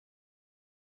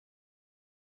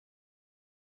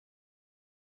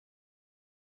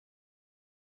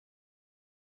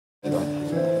So,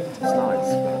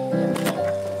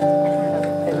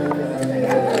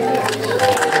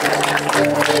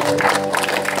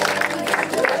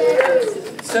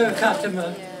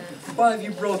 Fatima, why have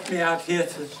you brought me out here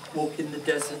to walk in the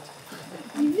desert?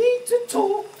 We need to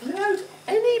talk without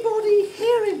anybody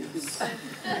hearing us.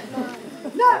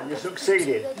 Now, You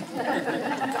succeeded.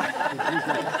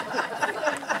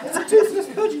 it's a toothless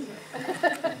pigeon.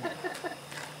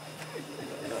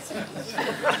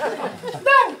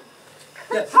 Now,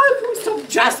 how can we stop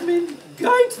Jasmine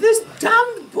going to this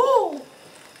damned ball?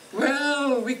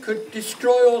 Well, we could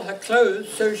destroy all her clothes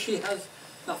so she has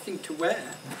nothing to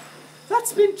wear.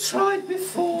 That's been tried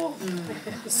before.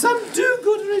 Some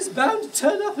do-gooder is bound to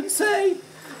turn up and say,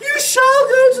 "You shall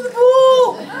go to the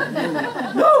ball!"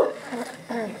 No!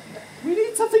 We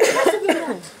need something better than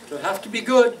that. It'll have to be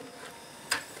good.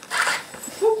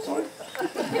 Oh, sorry.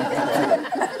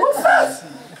 What's that?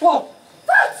 What?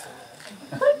 That!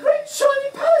 That great shiny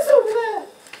palace over there!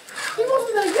 It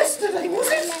wasn't there yesterday, was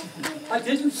it? I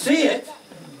didn't see it.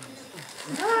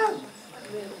 Ah.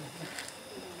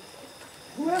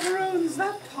 Whoever owns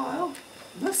that pile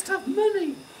must have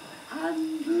money,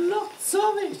 and lots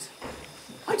of it.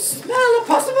 I smell a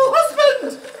possible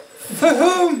husband! For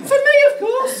whom? For me, of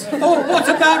course! Oh, what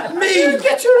about me? You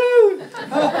get your own!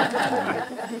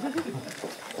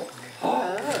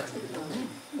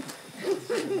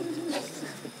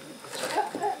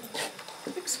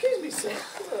 Excuse me, sir,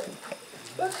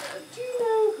 but do you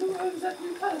know who owns that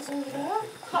new palace over there?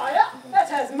 Hiya,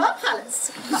 that is my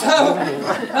palace. So,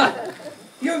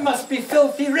 you must be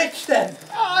filthy rich then.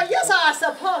 Oh, yes, I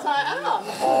suppose I am.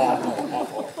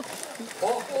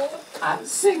 And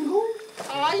single?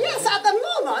 Yes, at the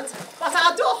moment, but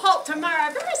I do hope to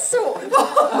marry very soon.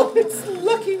 Oh, it's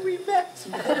lucky we met. So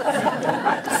do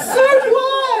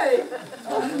I.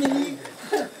 Me?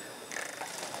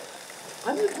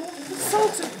 I'm the daughter of the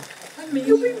Sultan, and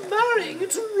you'll be marrying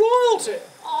into royalty.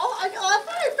 Oh, I'm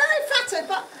very, very flattered,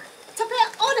 but to be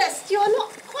honest, you're not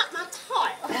quite my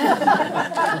type.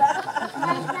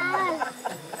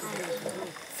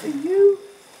 For you,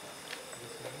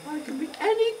 I can be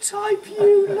any type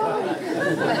you like.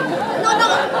 No,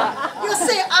 you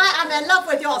see, I am in love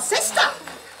with your sister.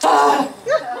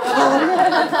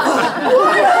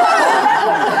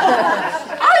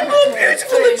 I'm more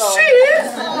beautiful than she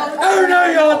is. Oh, no,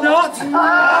 you're not.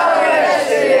 Oh, yes,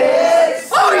 she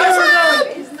is. Oh, yes, I am.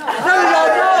 No,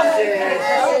 you're not.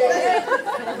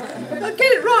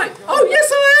 Get it right. Oh,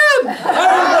 yes, I am. Oh,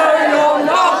 no, you're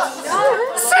not.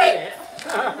 See,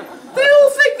 they all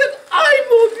think that I'm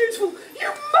more beautiful. You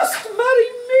must marry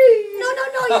me. No,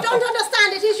 you don't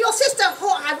understand. It is your sister who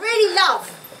I really love.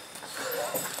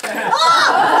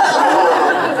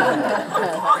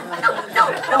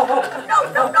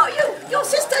 No, your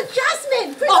sister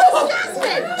Jasmine. Princess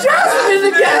Jasmine. Jasmine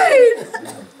again.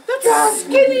 That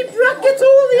skinny brat gets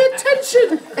all the attention.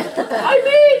 I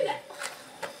mean...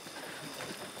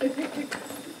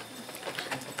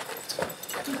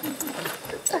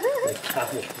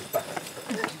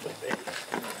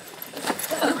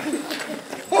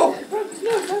 Oh,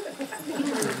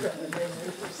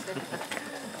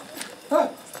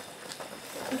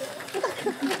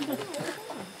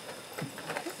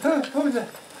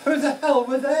 Who the hell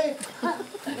were they? I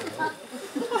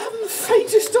haven't the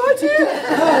faintest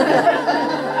idea.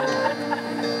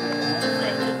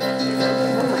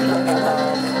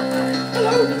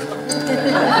 Hello.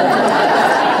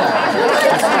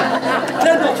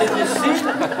 They're not in this scene.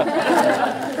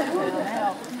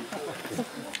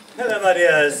 Hello, my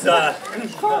dears.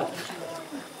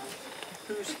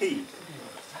 Who's he?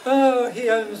 Oh, he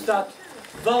owns that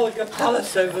vulgar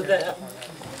palace over there.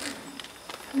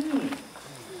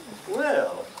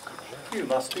 Well, you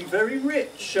must be very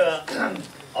rich. Are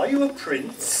you a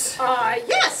prince?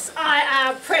 Yes, I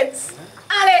am Prince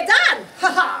Aladdin.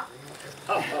 Ha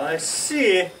I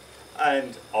see.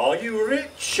 And are you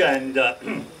rich? And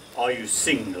are you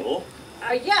single?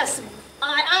 Yes,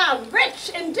 I am rich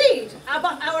indeed.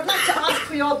 But I would like to ask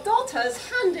for your daughter's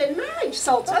hand in marriage,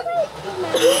 Sultan.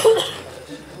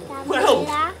 Well,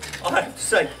 I have to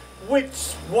say,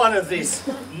 which one of these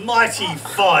mighty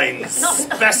fine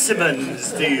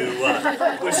specimens do you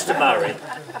wish to marry?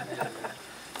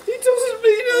 He doesn't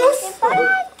mean us.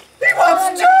 He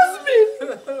wants Jasmine.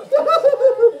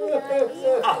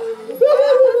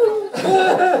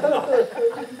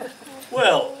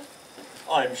 Well,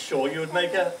 I'm sure you would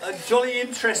make a jolly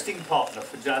interesting partner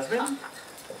for Jasmine.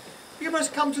 You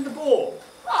must come to the ball.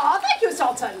 Oh, thank you,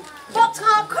 Sultan. But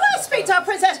could I speak to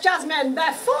Princess Jasmine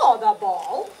before the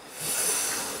ball?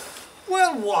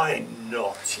 Well, why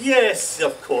not? Yes,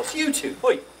 of course. You two.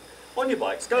 Oi, On your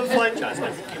bikes, go and find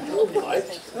Jasmine.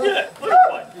 Right? Yeah, on your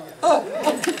bike.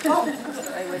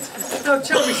 Now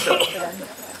tell me, sir,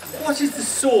 what is the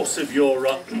source of your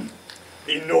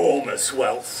enormous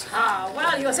wealth?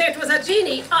 Well, you say it was a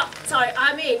genie.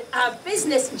 A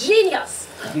business genius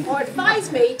who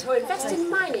advised me to invest in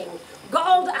mining,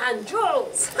 gold and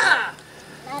jewels.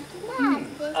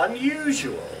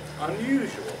 Unusual,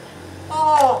 unusual.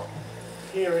 Oh,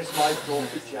 here is my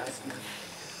daughter Jasmine.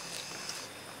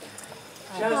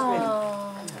 Jasmine,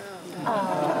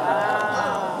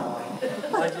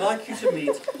 I'd like you to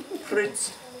meet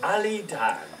Prince Ali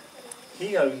Dan.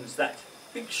 He owns that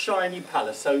big shiny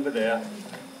palace over there.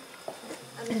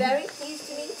 I'm very pleased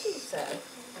to meet you, sir.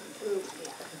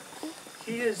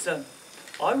 He is,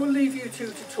 I will leave you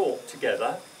two to talk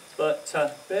together, but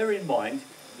bear in mind,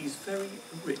 he's very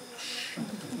rich.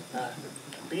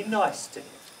 Be nice to him.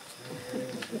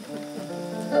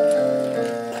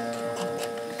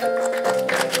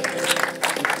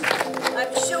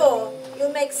 I'm sure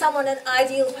you'll make someone an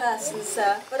ideal person,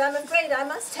 sir, but I'm afraid I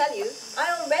must tell you,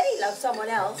 I already love someone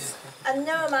else, and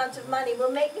no amount of money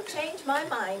will make me change my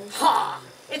mind.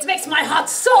 It makes my heart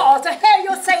soar to hear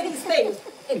you say these things.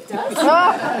 It does?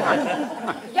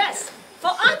 Yes,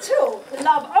 for I too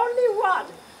love only one.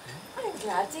 I'm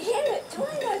glad to hear it. Do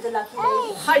I know the lucky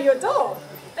lady? How you do?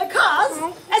 Because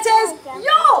it is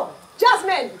you,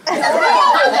 Jasmine.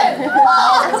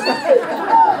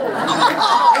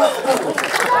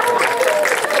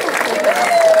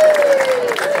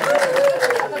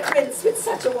 I'm a prince with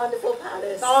such a wonderful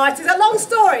palace. Oh, it is a long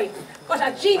story. But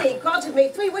a genie granted me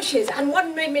 3 wishes and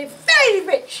one made me very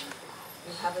rich.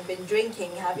 You haven't been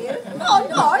drinking, have you? Oh,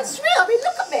 no, it's real. I mean,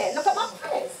 look at me. Look at my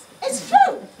palace. It's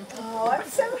true. Oh, I'm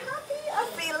so happy. I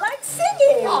feel like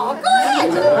singing. Oh, go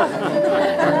ahead.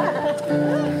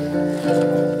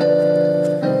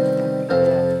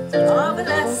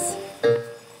 Marvelous.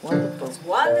 Wonderful. It's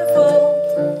wonderful.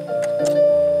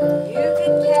 You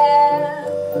could care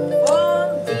for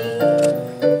me.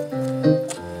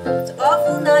 It's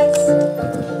awful nice.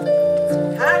 It's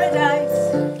paradise.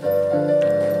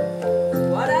 It's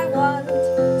what I want to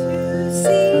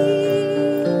see.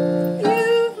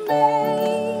 You've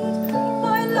made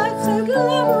my life so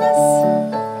glamorous.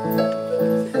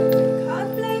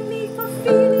 Can't blame me for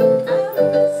feeling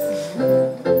amorous.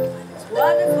 It's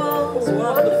wonderful, it's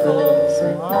wonderful, it's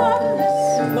marvelous,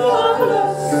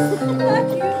 marvelous that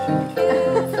you should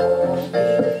care for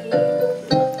me.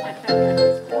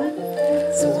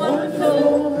 It's wonderful,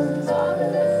 it's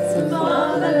marvelous,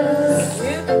 marvelous.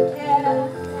 You can care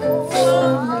for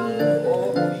me.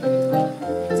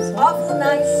 It's awful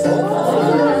nice,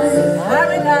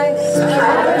 paradise,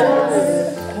 paradise,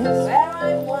 where I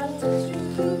want to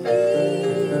be.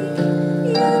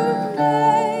 You've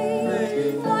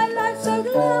made my life so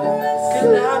glamorous.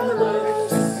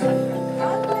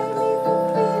 Can't blame me for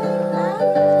feeling amorous.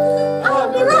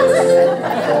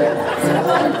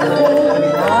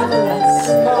 Marvelous,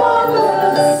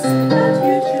 marvelous, that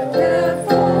you should care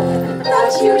for,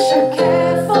 that you should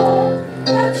care for,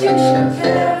 that you should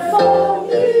care for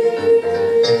me.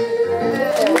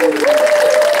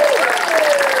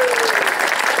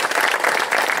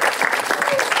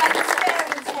 And it's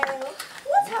fairy tale.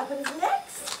 What happens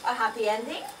next? A happy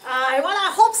ending? Well,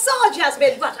 I hope so,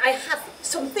 Jasmine, but I have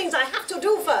some things I have to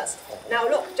do first. Now,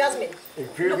 look, Jasmine,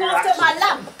 look after my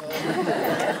lamp.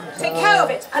 Take care of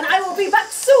it, and I will be back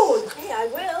soon. Hey, I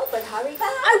will, but hurry back.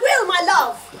 I will, my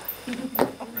love.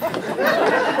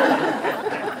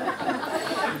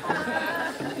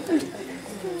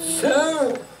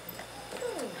 So,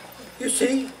 you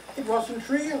see, it wasn't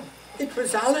real. It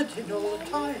was Aladdin all the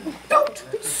time. Don't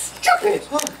be stupid!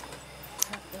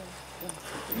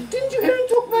 Didn't you hear him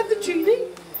talk about the genie?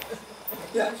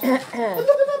 Yes. And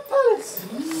look at that palace.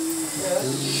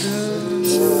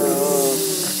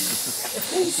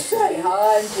 They say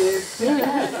I'm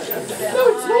No,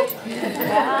 it's not.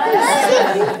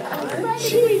 The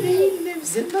genie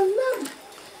lives in the lamp.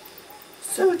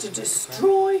 So to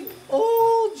destroy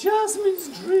all Jasmine's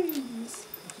dreams,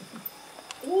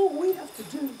 all we have to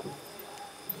do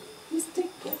is to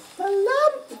get the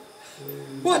lamp.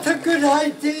 What a good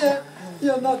idea!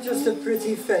 You're not just a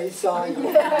pretty face, are you?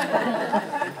 Come!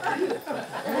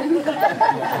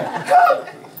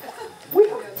 We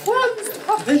have plans.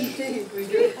 Indeed, we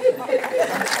do.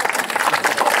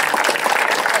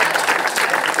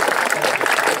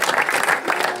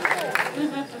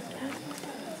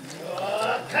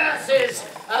 Curses!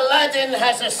 Aladdin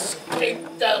has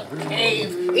escaped the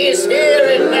cave. He's here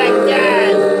in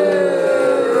Baghdad.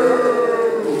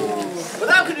 But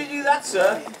how could he do that,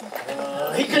 sir?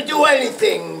 He can do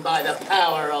anything by the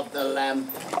power of the lamp.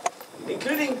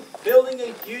 including building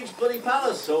a huge bloody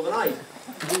palace overnight.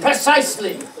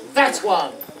 Precisely, that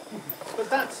one. But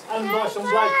that's owned by some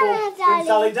bloke called Prince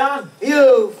Ali Dan.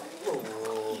 You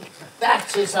fool.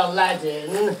 That is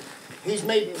Aladdin. He's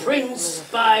made prince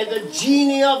by the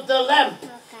genie of the lamp.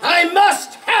 I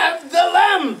must have the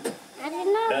lamp! I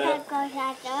don't know if that goes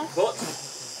like that. But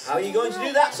how are you going to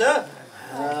do that, sir?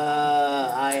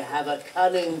 I have a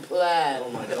cunning plan. Oh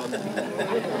my God.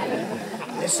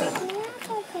 Listen,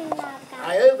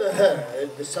 I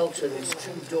overheard the Sultan's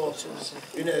two daughters,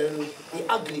 you know, the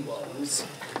ugly ones.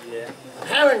 Yeah.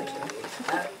 Apparently,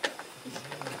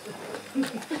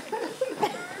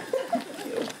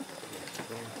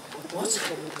 what?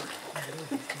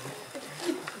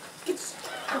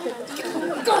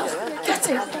 God, get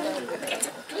it! Get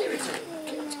it! Clear it!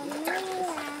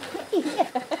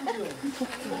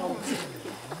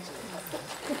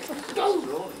 Go!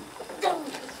 Go!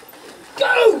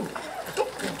 Go!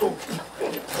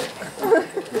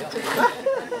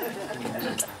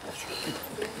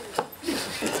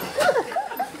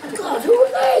 God, who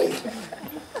are they?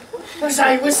 As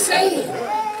I was saying,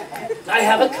 I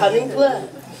have a cunning plan.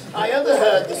 I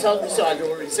overheard the Sultan, so I'd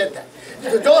already said that.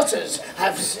 The daughters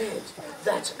have said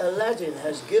that Aladdin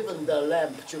has given the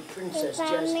lamp to Princess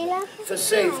Jasmine for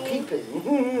safekeeping.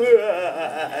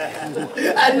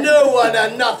 And no one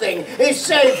and nothing is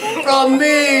safe from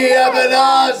me,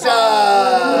 Ebenezer!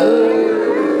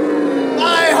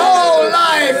 My whole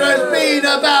life has been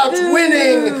about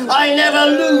winning. I never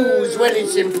lose when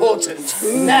it's important.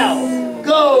 Now,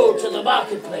 go to the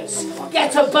marketplace,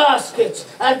 get a basket,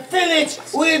 and fill it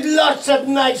with lots of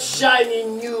nice, shiny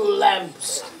new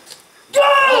lamps.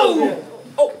 Go!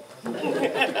 Oh!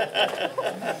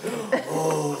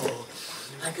 Oh,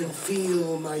 I can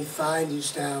feel my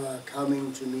finest hour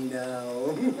coming to me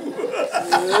now.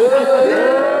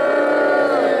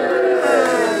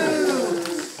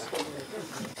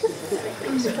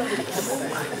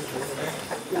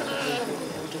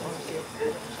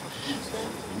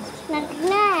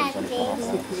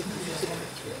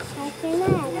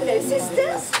 Hello,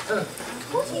 sisters.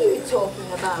 What are you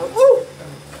talking about? Oh!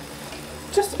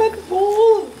 Just about the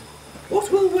ball.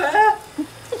 What we'll wear.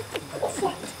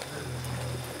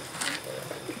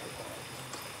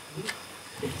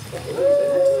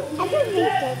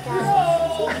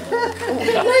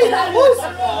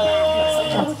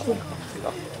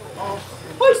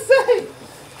 I say,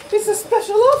 it's a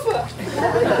special offer.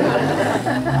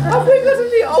 Have we got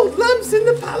any old lamps in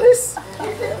the palace?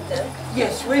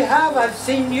 Yes, we have. I've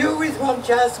seen you with one,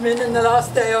 Jasmine, in the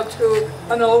last day or two.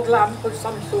 An old lamp of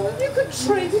some sort. You could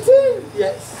trade it in.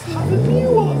 Yes. Have a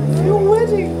new one for your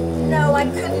wedding. No, I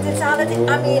couldn't. It's Aladdin.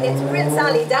 I mean, it's Prince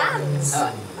Ali Dan's.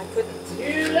 I couldn't.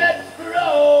 You let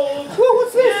roll! Well,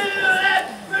 what's this? You let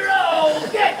roll!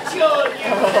 Get your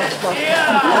new lamps here!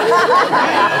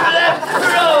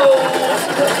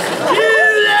 You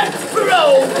let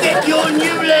roll! Get your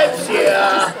new lamps here!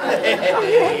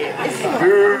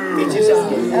 It is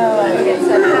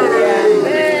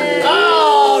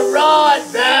all right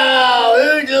now.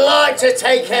 Who'd like to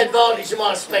take advantage of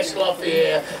my special offer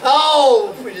here?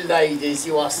 Oh, pretty ladies,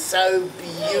 you are so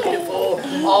beautiful.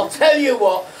 I'll tell you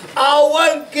what, I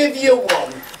won't give you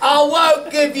one. I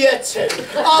won't give you two.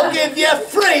 I'll give you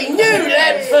 3 new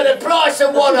lamps for the price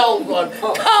of one old one.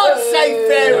 Can't say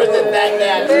fairer than that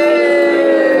now.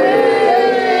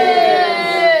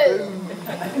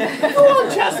 Go on,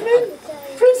 Jasmine.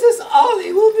 Princess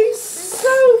Ali will be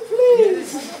so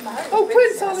pleased. Oh,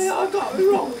 Prince Ali, I got it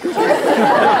wrong.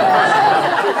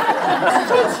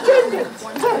 Transgender.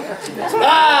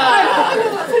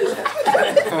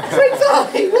 Prince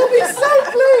Ali will be so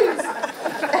pleased.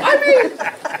 I mean,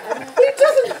 he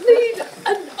doesn't need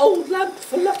an old lamp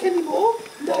for luck anymore.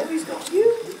 Now he's got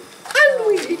you. And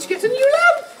we each get a new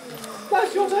lamp.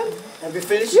 That's your turn. Have you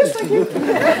finished? Yes, thank you.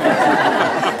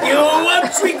 You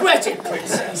won't regret it,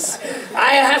 Princess.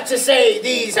 I have to say,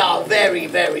 these are very,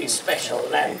 very special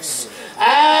lamps.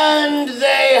 And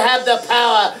they have the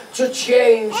power to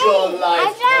change your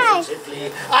life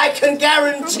positively. I can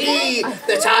guarantee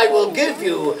that I will give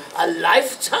you a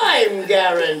lifetime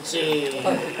guarantee.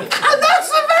 And that's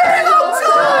a very long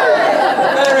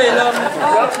time! Very long.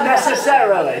 Not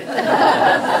necessarily.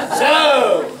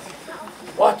 So,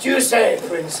 what do you say,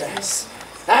 Princess?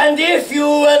 And if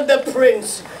you and the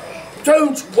prince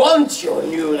don't want your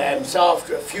new lamps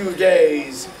after a few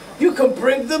days, you can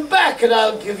bring them back and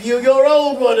I'll give you your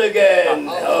old one again.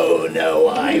 Oh, no,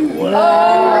 I won't. I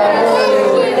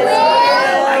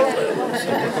won't.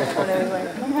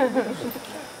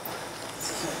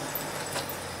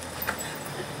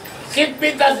 Give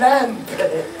me the lamp.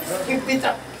 Give me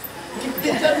the...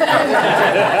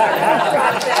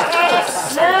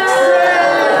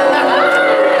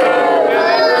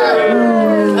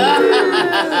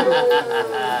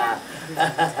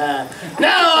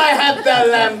 Now I have the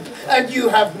lamp, and you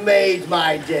have made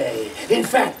my day. In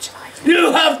fact,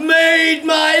 you have made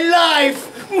my life.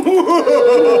 Oh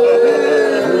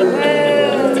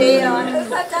dear, I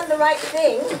hope I've done the right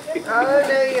thing. Oh,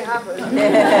 no, you haven't.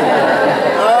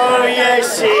 Oh,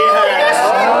 yes, he has.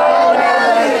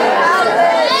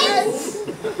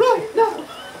 Right, now,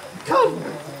 come.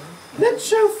 Let's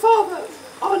show Father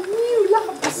our new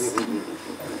lamps.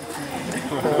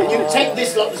 Can you take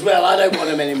this lot as well? I don't want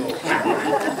them anymore.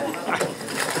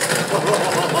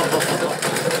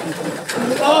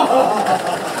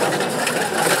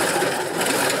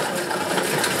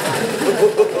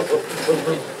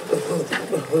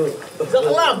 Is that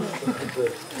the lamp?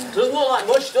 Doesn't look like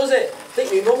much, does it? I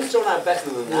think my mum's done out better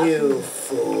than that. You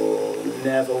fool.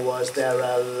 Never was there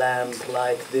a lamp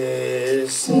like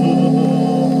this.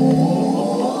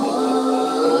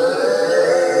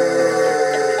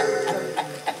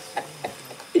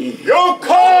 You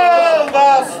call,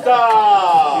 master!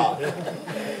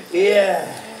 Yeah.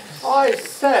 I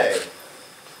say,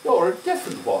 you're a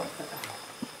different one.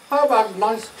 How about a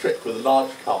nice trick with a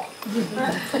large car?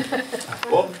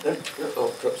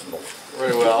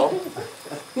 Very well.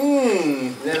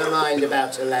 Never mind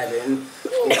about Aladdin.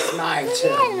 It's my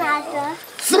turn.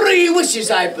 3 wishes,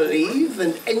 I believe,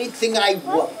 and anything I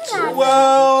want.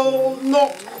 Well,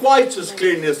 not quite as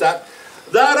cleanly as that.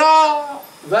 There are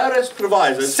various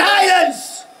provisos.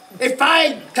 Silence! If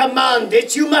I command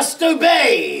it, you must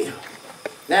obey.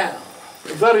 Now,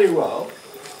 Very well.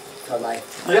 for my...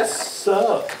 Yes,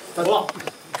 sir.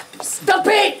 Stop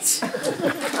it!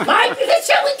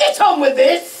 Shall we get on with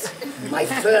this? My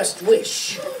first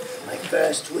wish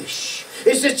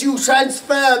is that you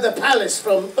transfer the palace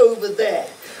from over there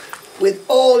with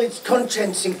all its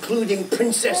contents, including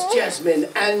Princess Jasmine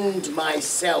and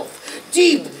myself,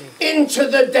 deep into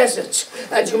the desert.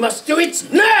 And you must do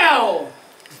it now!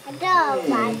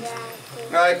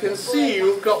 I can see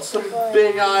you've got some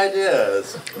big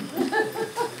ideas.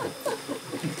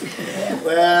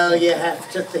 Well, you have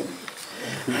to think.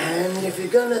 And if you're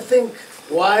gonna think,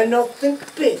 why not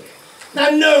think big? Now,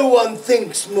 no one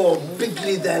thinks more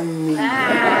bigly than me.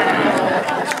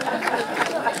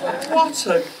 What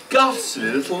a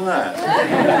ghastly little man.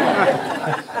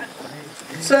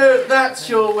 So that's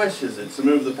your wish, is it, to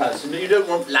move the palace? But you don't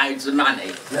want loads of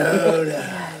money. No,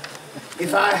 no.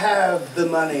 If I have the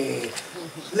money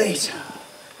later,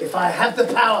 if I have the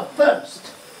power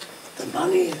first, the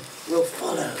money will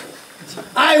follow.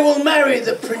 I will marry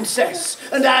the princess,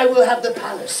 and I will have the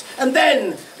palace, and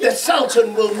then the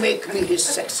Sultan will make me his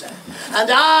successor, and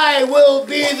I will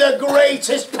be the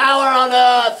greatest power on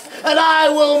earth, and I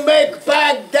will make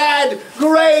Baghdad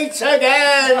great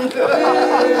again.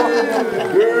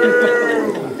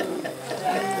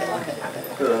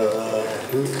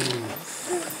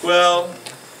 Well,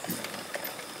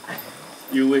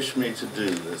 you wish me to do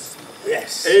this.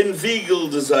 Yes.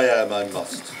 Inveigled as I am, I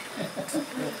must.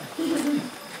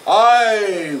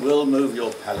 I will move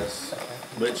your palace,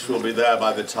 which will be there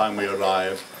by the time we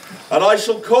arrive, and I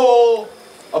shall call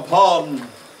upon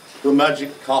the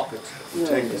magic carpet to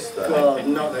take us there. God,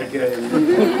 not again.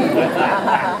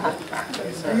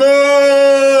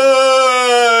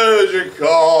 Magic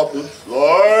carpet, I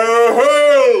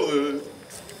hail thee.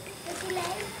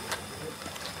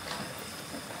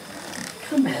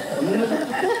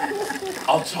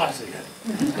 I'll try it again.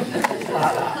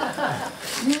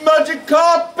 Magic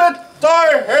carpet, I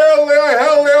hail thee, I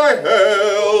hail thee, I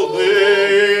hail thee.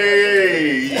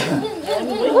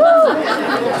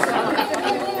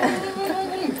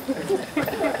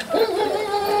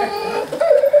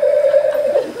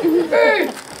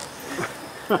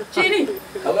 Genie,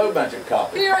 Hello, magic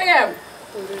carpet. here I am.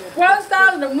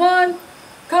 1001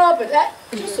 carpet at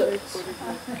T-shirts.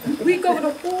 We cover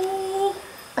the whole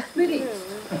Middle East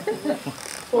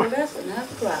for less than half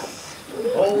the crowd.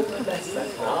 Oh, less than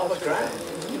half a crown.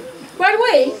 By the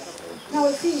way, now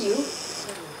I see you.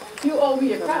 You owe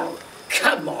me a crown.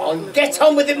 Come on, get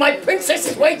on with it. My princess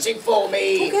is waiting for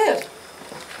me. Who cares?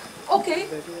 Okay,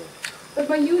 but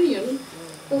my union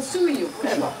will sue you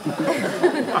forever.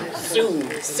 Sue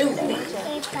me.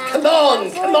 Come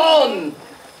on, come on.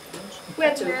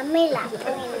 Where to?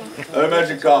 Oh,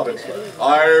 magic carpet,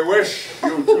 I wish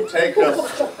you to take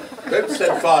us. Don't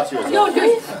set fire to yourself. No,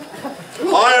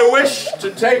 no. I wish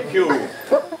to take you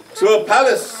to a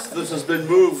palace that has been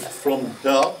moved from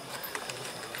here,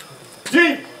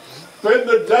 deep in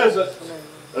the desert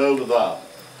over there.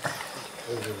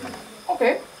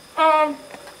 Okay.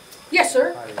 Yes,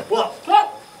 sir. What?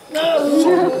 Oh,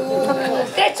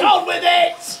 Get on with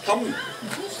it! Come.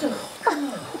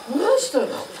 Master.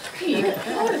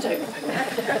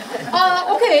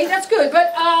 Okay, that's good,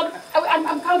 but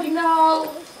I'm counting now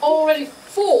already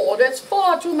 4. That's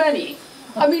far too many.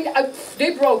 I mean,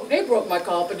 they broke my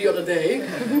carpet the other day,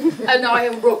 and now I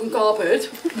have a broken carpet.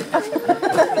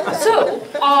 So,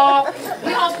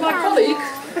 we asked my colleague,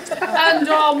 and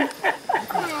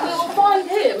we'll find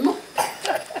him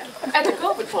at the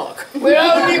carpet park. We're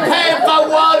only paying for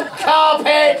 1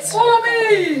 carpet! Follow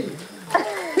me!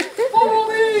 Follow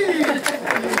me!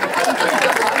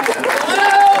 No,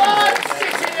 I'm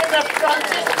sitting in the front,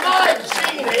 it's my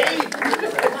genie!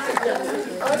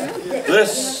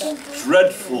 This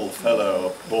dreadful fellow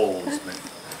appalls me.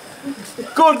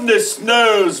 Goodness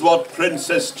knows what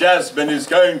Princess Jasmine is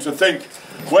going to think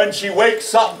when she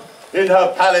wakes up in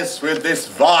her palace with this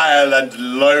vile and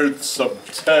loathsome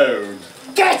toad.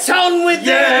 Get on with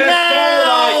it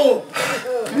now!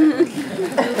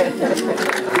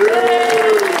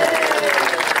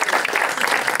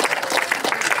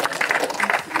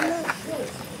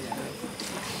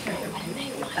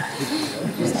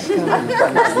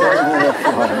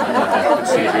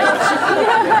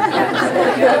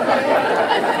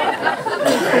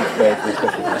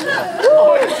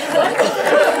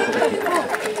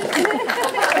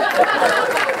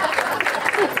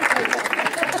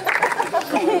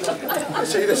 I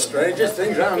see the strangest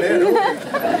things round here, don't you?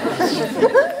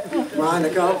 Mine, I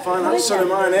can't find that son of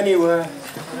mine anywhere.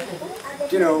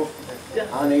 Do you know,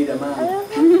 I need a man.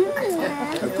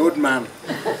 A good man.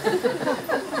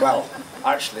 Well,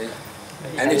 actually,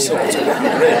 any sort of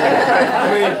man, really. I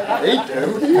mean, he'd do.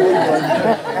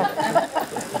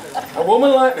 A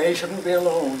woman like me shouldn't be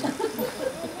alone.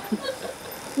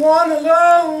 One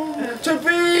alone to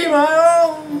be my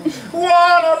own.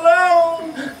 One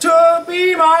alone to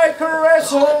be my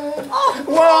caresser.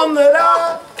 One that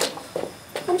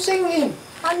I'm singing.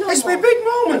 I know, It's my Mum. big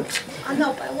moment. I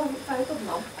know, but it wasn't very good,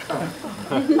 Mum.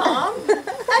 Mum,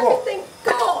 everything's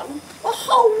gone. The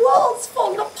whole world's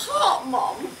fallen apart,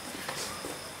 Mum.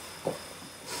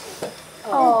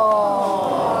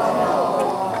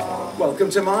 Welcome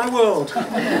to my world.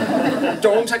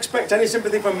 Don't expect any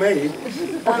sympathy from me.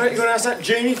 Why don't you go and ask that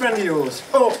genie friend of yours?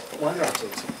 Oh, while you're at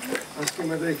it, ask him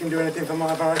whether he can do anything for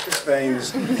my varicose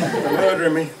veins. They're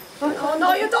murdering me. Oh,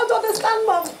 no, you don't understand,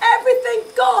 Mum.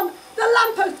 Everything's gone. The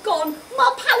lamp has gone.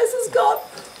 My palace is gone.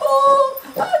 Oh,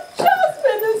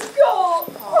 Jasmine is gone.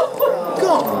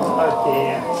 Gone?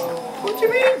 What do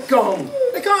you mean, gone?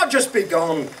 They can't just be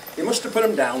gone. You must have put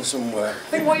them down somewhere.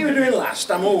 Think what you were doing last.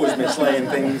 I'm always mislaying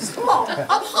things. Mum, I'm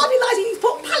hardly likely to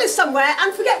put palace somewhere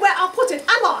and forget where I'll put it,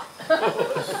 am I?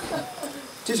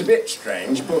 It is a bit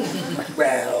strange, but,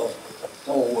 well,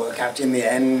 it'll all work out in the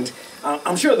end.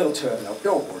 I'm sure they'll turn up.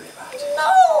 Don't worry about it.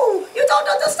 No, you don't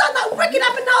understand that wicked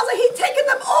Ebenezer. He's taken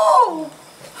them all.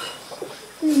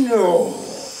 No,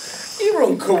 your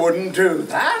uncle wouldn't do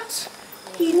that.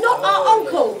 He's not our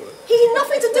uncle. He's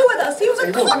nothing to do with us. He was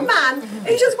a con man.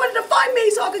 He just wanted to find me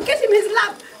so I could get him his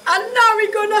lamp. And now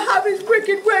he's going to have his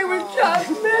wicked way with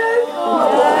Jasmine.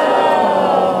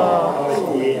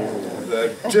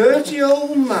 The dirty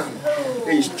old man.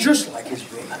 He's just like his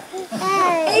brother.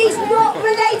 He's not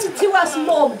related to us,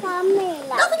 Mum.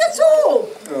 Nothing at all.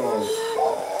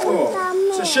 Oh,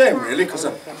 it's a shame, really, because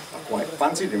I quite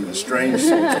fancied him in a strange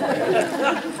sort of way.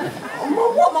 Oh,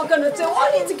 Mum, what am I going to do?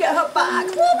 I need to get her back.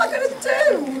 What am I going to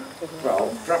do? Well,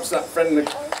 perhaps that friend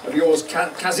of yours,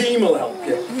 Kazim, will help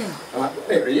you.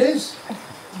 Here he is.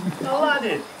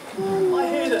 Aladdin, I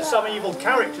hear that some evil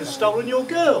character's stolen your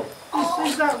girl.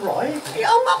 Is that right? Yeah,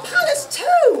 on my palace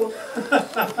too.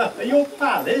 Your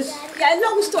palace? Yeah,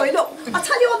 long story. Look, I'll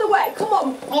tell you on the way. Come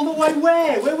on. On the way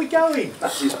where? Where are we going?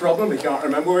 That's his problem. He can't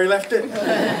remember where he left it.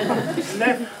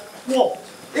 Left what?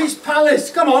 His palace.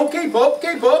 Come on, keep up,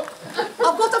 keep up. I've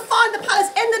got to find the palace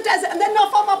in the desert and then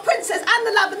I'll find my princess and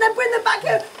the lamp and then bring them back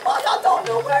here. But I don't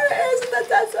know where it is in the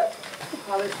desert.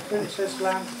 Palace, princess,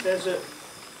 lamp, desert.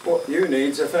 What you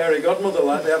need's a fairy godmother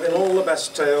like they have in all the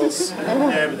best tales.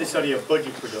 Yeah, but this is only a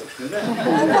budget production, isn't it? Oh,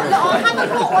 what, no, I haven't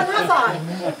got one, have I?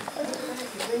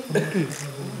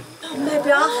 Oh,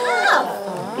 maybe I have.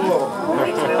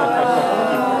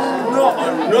 Not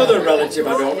another relative I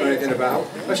don't know anything about.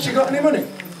 Has she got any money?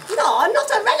 No, I'm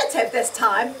not a relative this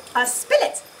time. A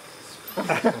spillet. You've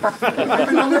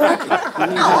been on the racket.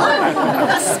 No,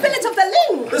 the spillet of the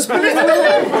ling. The spirit of the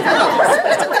limb. No, the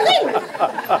spillet of the ling.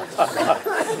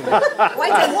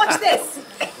 Wait and watch this.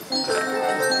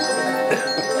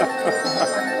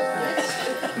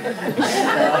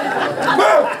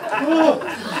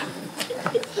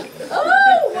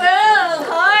 Oh, well,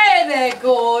 hi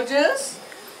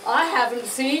I haven't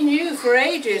seen you for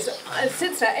ages,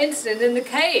 since that incident in the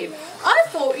cave. I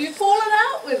thought you'd fallen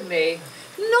out with me.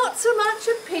 Not so much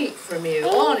a peep from you,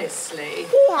 honestly.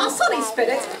 Oh, sorry,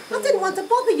 Spirit. I didn't want to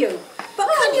bother you. But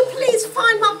can you please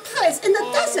find my palace in the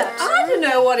desert? I don't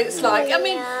know what it's like. I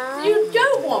mean, you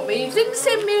don't want me, you didn't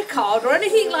send me a card or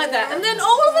anything like that, and then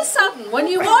all of a sudden, when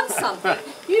you want something,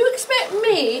 you expect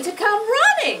me to come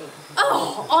running.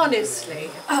 Oh,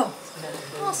 honestly. Oh,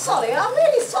 sorry, I'm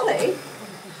really sorry.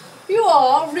 You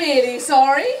are really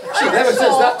sorry? She never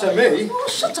says that to me. Oh,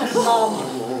 shut up,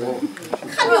 Mum.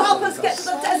 Can you help us get to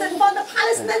the desert and find the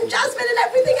palace and then Jasmine and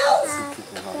everything else?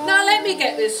 Now let me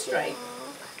get this straight.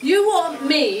 You want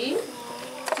me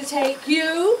to take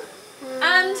you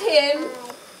and him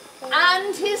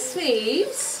and his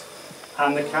thieves?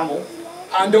 And the camel.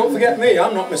 And don't forget me,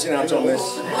 I'm not missing out on this.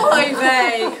 Oy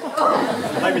vey.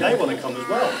 Maybe they want to come as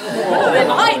well. Well, they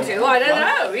might do, I don't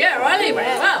know. Yeah, well,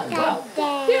 anyway,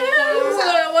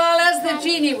 well, as the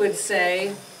genie would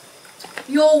say,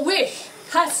 your wish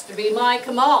has to be my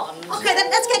command. Okay, then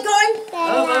let's get going.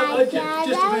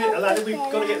 Just a minute, Aladdin, we've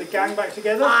got to get the gang back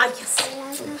together. Ah, yes.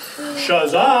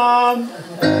 Shazam!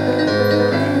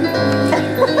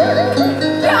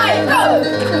 Drive home!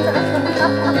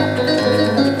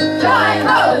 Drive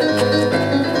home!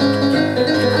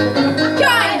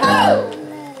 Drive home!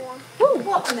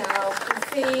 What now,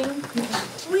 Christine?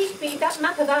 That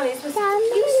map of Alice was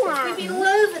useless. We've been all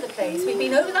over the place. We've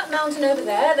been over that mountain over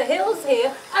there, the hills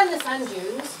here, and the sand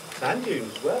dunes. Sand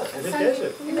dunes, well, in the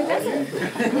desert. In the desert.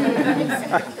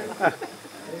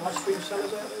 Any ice cream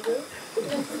sellers out there?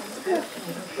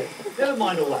 Never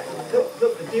mind all that.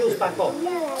 Look, the deal's back on.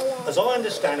 As I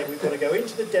understand it, we've got to go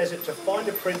into the desert to find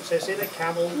a princess in a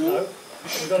camel. No,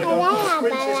 we've got to go find a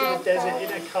princess in a desert,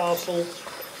 in a castle,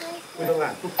 with a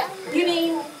lamp. You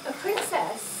mean a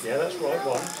princess? Yeah, that's right,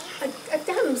 one. A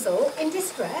damsel in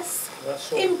distress?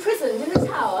 That's all. Imprisoned in a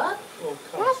tower?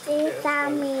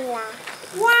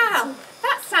 Wow,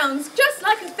 that sounds just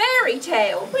like a fairy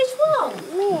tale. Which one?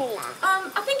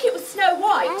 I think it was Snow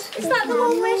White. Is that the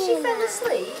one where she fell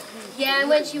asleep? Yeah, and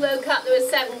when she woke up there were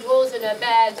 7 dwarves in her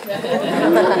bed.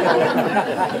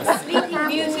 Sleeping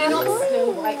Beauty, not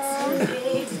Snow White.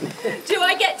 Do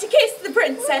I get to kiss the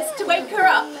princess to wake her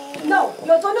up? No, you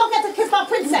do not get to kiss my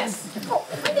princess. Oh,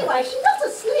 anyway, she's not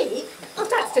asleep. Oh,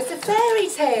 that's just a fairy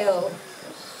tale.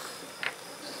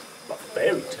 But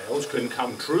fairy tales can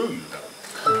come true, you know.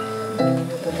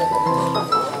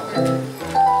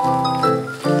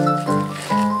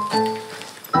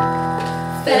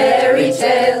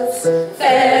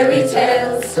 Fairy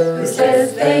tales, who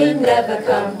says they never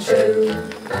come true?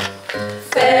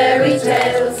 Fairy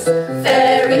tales,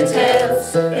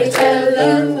 they tell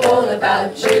you all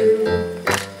about you.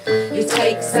 You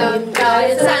take some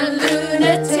guys and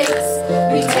lunatics,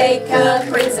 you take a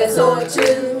princess or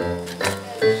two,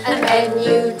 and then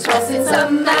you toss in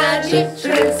some magic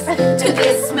tricks to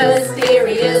this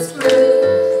mysterious crew.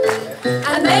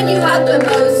 And then you have the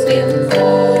most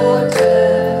important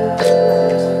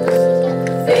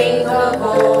thing of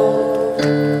all.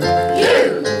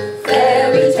 You!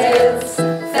 Fairy tales,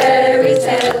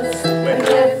 when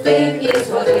nothing is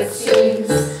what it seems.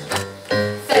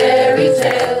 Fairy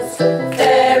tales,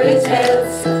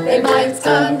 they might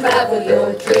unravel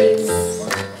your dreams.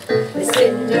 The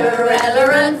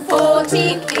Cinderella and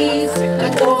 40 thieves,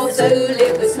 and also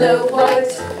live with Snow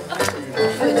White.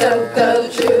 Who don't go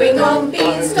chewing on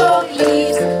beanstalk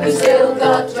leaves, we still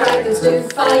got dragons to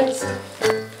fight.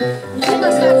 You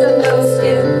must have the most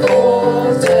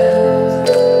important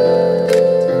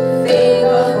thing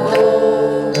of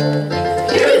all.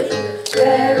 You!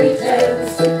 Fairy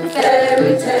tales, when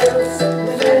everything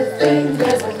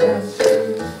never comes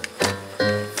true.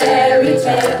 Fairy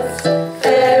tales,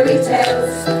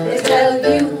 they tell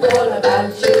you all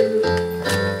about you.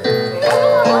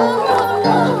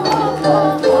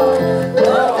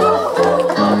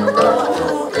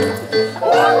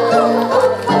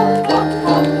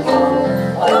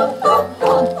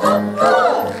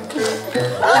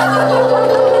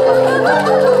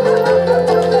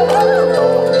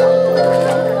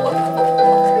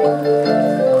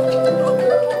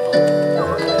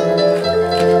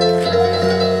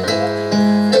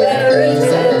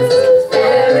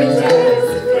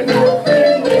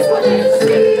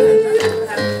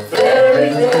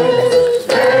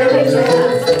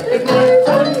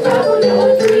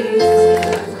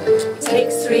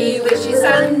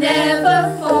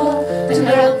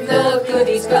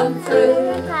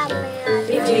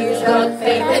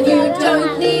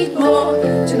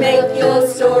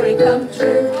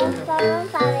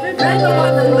 Remember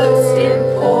what the most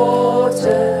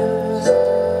important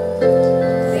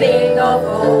thing of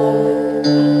all.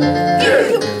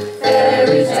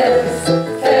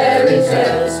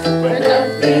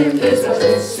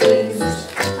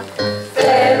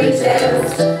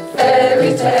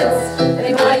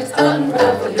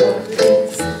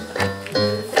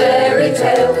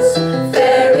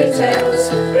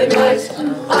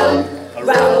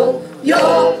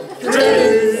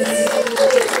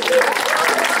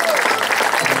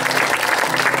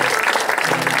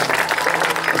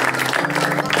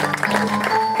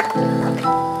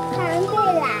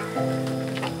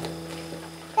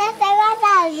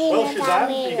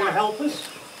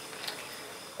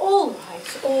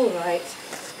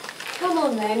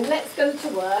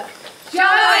 work.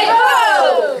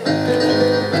 Jai-ho!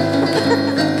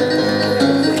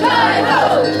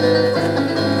 Jai-ho!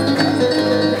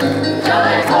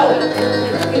 Jai-ho!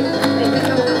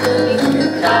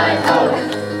 Jai-ho!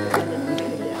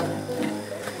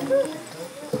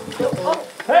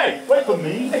 Hey, wait for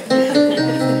me.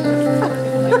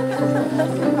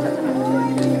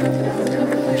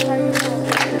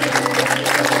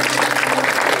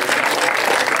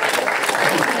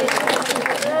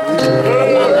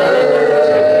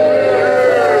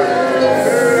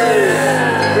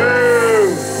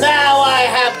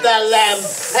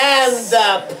 And the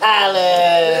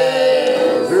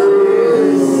palace.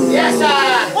 Yes,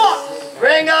 sir. What?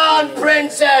 Bring on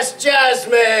Princess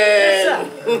Jasmine. Yes, sir.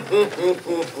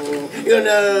 You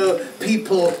know,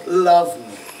 people love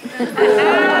me.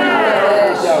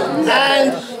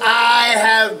 And I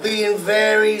have been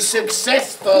very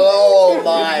successful all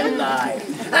my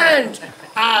life. And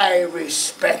I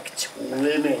respect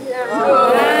women.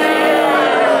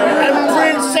 And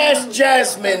Princess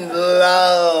Jasmine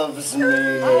loves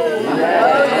me.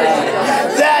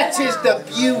 That is the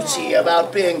beauty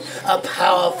about being a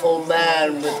powerful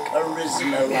man with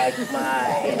charisma like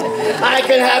mine. I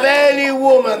can have any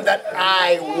woman that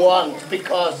I want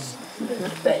because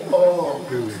they all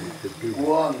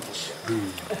want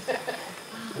me.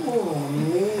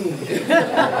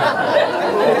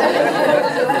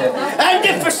 And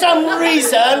if for some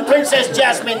reason Princess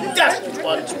Jasmine doesn't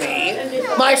want me,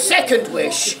 my second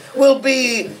wish will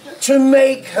be to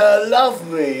make her love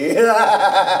me.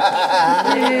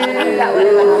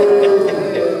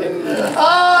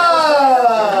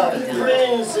 Ah,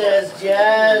 Princess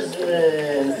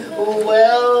Jasmine,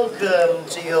 welcome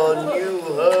to your new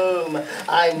home.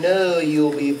 I know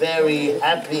you'll be very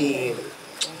happy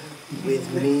with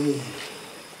me.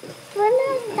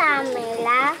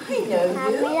 Tamila. I know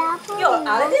you. You're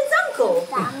Aladdin's uncle.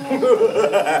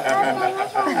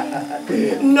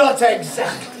 Not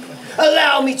exactly.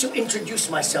 Allow me to introduce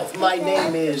myself. My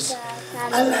name is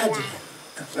Aladdin.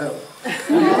 Oh.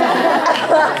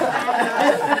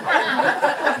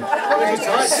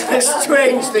 It's a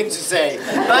strange thing to say.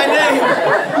 My name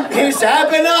is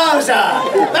Ebenezer.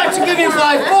 But to give you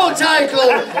my full title,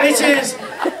 it is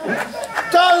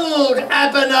Donald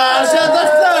Ebenezer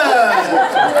III.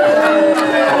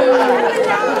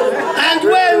 And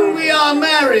when we are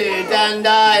married and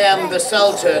I am the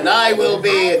Sultan, I will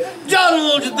be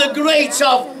Donald the Great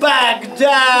of Baghdad.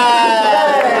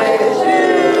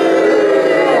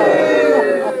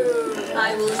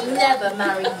 I will never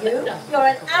marry you. You're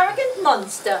an arrogant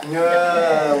monster.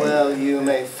 Well, you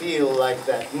may feel like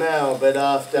that now, but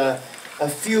after a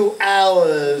few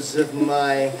hours of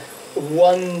my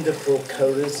wonderful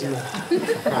charisma,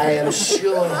 I am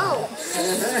sure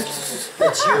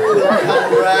that you will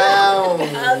come round.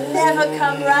 I'll never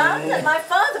come round, and my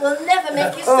father will never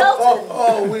make you Sultan.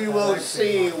 Oh, we will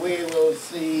see, we will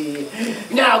see.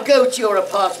 Now go to your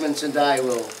apartment and I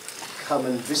will come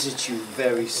and visit you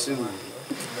very soon.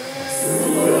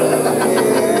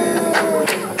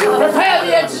 Prepare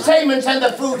the entertainment and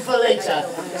the food for later.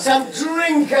 Some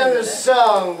drink and a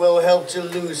song will help to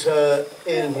lose her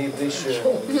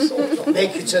inhibitions.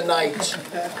 Make it a night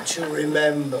to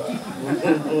remember.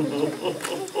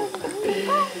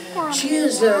 She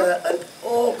is an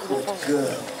awkward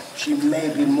girl. She may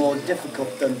be more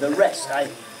difficult than the rest. I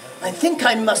think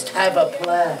I must have a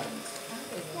plan.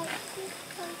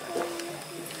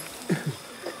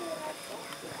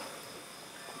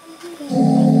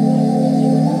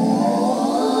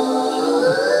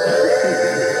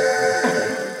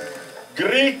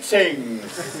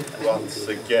 Greetings once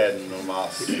again,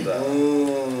 Master.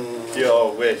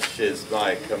 Your wish is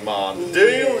my command. Do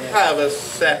you have a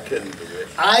second wish?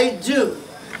 I do.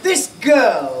 This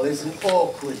girl is an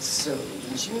awkward soul,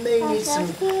 and she may need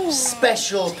some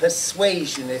special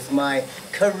persuasion if my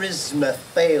charisma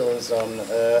fails on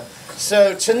her.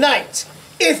 So tonight,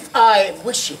 if I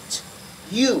wish it,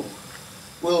 you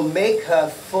will make her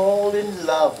fall in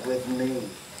love with me.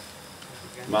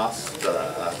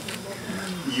 Master,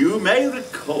 you may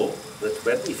recall that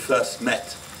when we first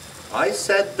met, I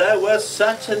said there were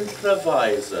certain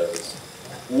provisos,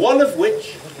 one of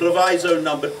which, proviso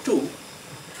number 2,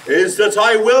 is that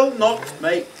I will not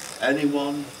make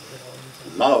anyone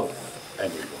love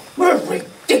anyone.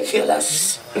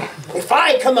 Ridiculous! If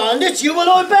I command it, you will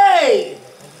obey!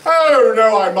 Oh,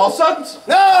 no, I mustn't.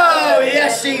 No,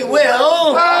 yes, he will.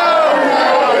 Oh, no,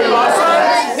 I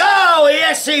mustn't. No,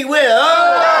 yes, he will.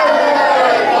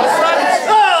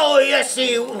 Oh, yes,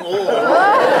 he will.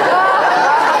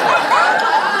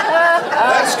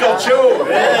 That's got you.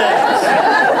 Yes.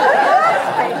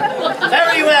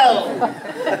 Very well.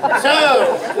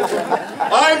 So,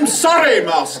 I'm sorry,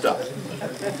 Master.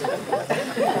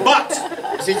 But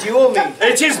is it you or me?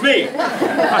 it is me.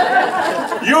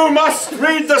 You must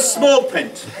read the small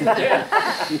print.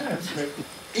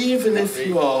 Even if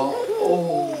you are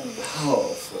all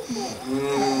powerful.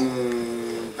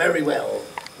 Very well.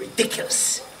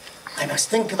 Ridiculous. I must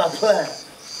think of a plan.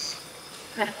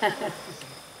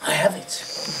 I have it.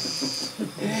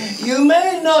 You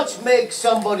may not make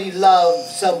somebody love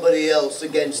somebody else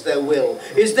against their will.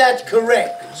 Is that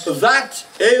correct? That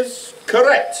is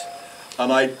correct.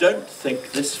 And I don't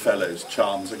think this fellow's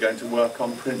charms are going to work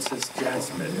on Princess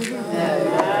Jasmine.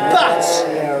 But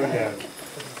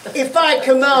if I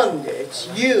command it,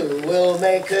 you will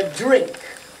make her drink.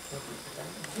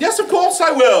 Yes, of course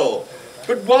I will.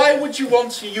 But why would you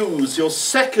want to use your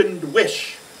second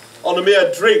wish on a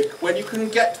mere drink when you can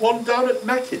get one down at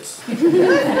Mackie's?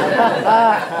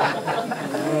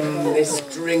 This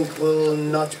drink will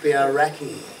not be a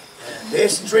raki.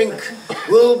 This drink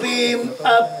will be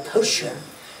a potion.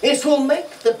 It will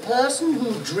make the person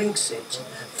who drinks it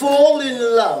fall in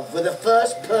love with the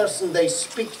first person they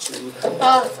speak to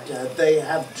after they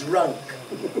have drunk.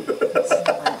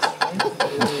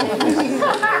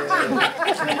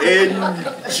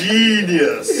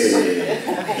 Ingenious.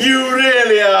 You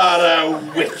really are a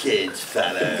wicked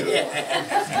fellow.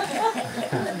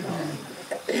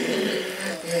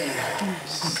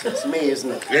 It's me,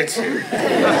 isn't it?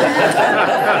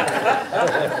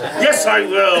 Yes, I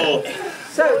will.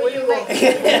 So, what do you want?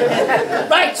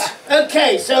 Right,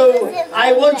 okay, so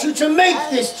I want you to make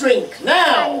this drink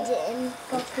now.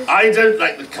 I don't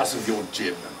like the cut of your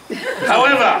jib.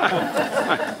 However,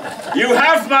 you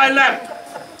have my lamp,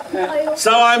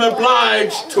 so I'm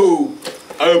obliged to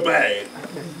obey.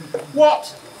 What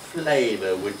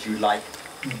flavour would you like?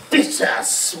 Bitter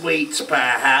sweet,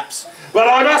 perhaps? But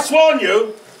I must warn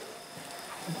you,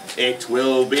 it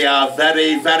will be a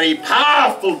very, very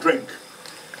powerful drink.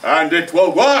 And it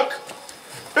will work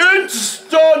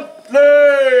instantly!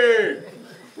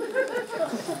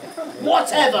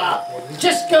 Whatever,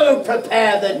 just go and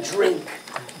prepare the drink.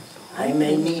 I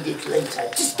may need it later.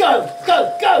 Just go,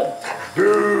 go, go!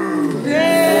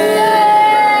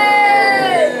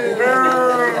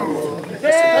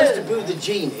 You're supposed to boo the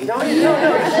genie. No. Oh,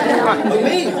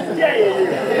 me?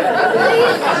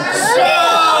 So,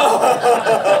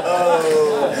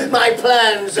 my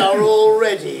plans are all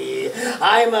ready.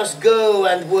 I must go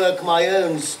and work my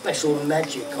own special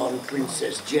magic on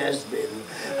Princess Jasmine.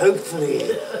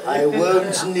 Hopefully, I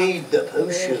won't need the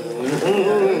potion.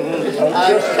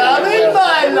 I'm coming,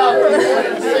 my lovely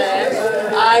princess.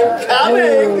 I'm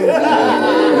coming.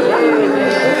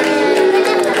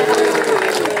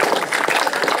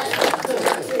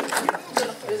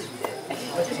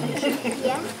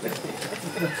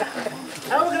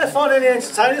 How are we going to find any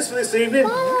entertainers for this evening?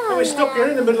 And we're stuck here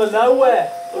in the middle of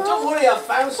nowhere. Well, don't worry, I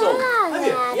found some. Have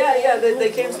you? Yeah,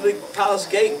 they came to the palace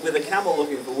gate with a camel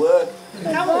looking for work. A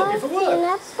camel looking for work?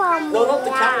 No, not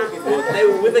the camel looking for work. They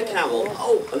were with a camel.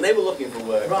 Oh, and they were looking for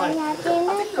work. Right. I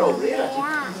think they're over here.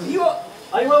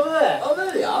 Are you over there? Oh,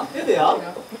 there they are. Here they are.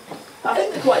 I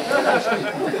think they're quite good, actually.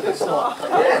 Look at this lot.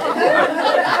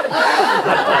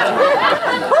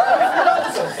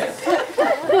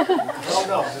 Oh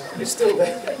no, it's still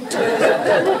there.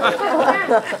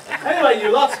 Anyway, you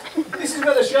lot, this is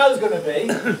where the show's going to be.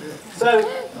 So,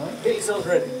 get yourselves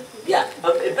ready. Yeah,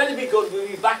 it better be good. We'll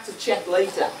be back to check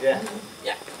later. Yeah.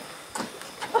 Yeah.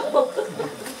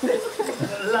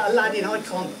 Laddie, I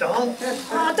can't dance.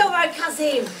 Oh, don't worry,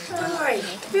 Kazim. Don't worry.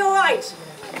 It'll be all right.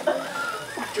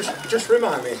 Just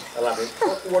remind me, Aladdin,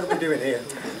 what are we doing here?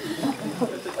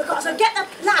 We've got to get the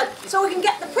lamp so we can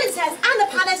get the princess and the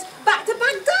palace back to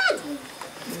Baghdad.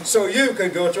 So you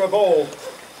can go to a ball.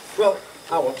 Well,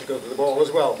 I want to go to the ball as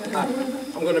well.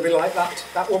 I'm going to be like that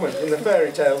woman in the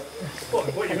fairy tale.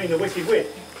 What do you mean, the wicked witch?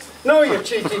 No, you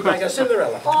cheeky beggar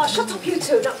Cinderella. Oh, shut up, you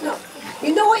two. No.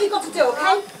 You know what you've got to do,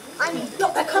 okay?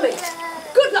 Look, they're coming.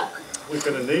 Good luck. We're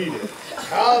going to need it.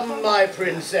 Come, my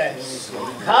princess.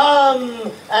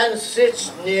 Come and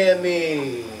sit near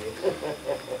me.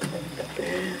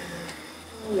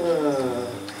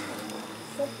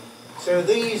 So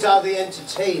these are the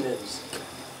entertainers.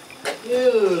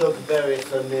 You look very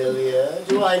familiar.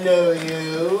 Do I know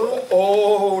you?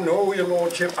 Oh, no, your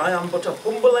lordship. I am but a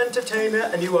humble entertainer,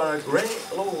 and you are a great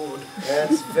lord.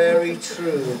 That's very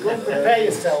true. Go and prepare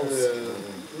yourselves.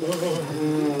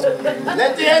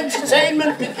 Let the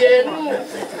entertainment begin.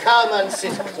 Come and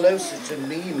sit closer to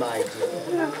me, my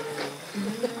dear.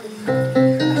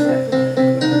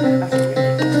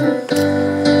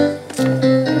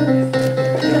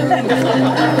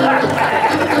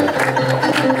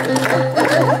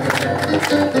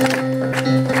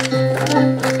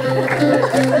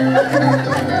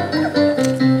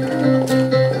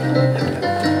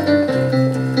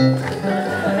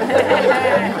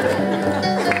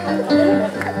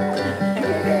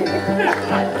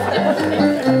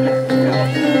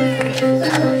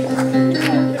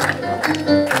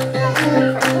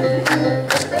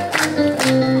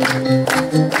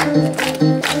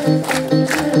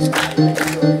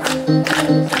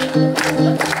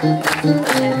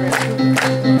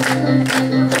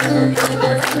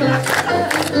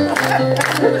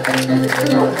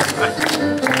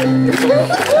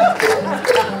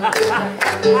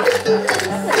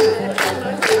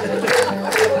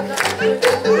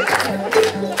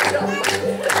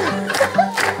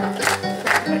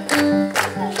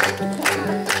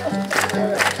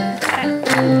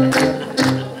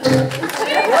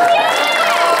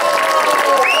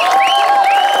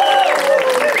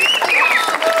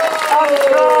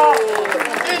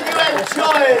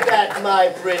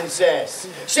 Princess.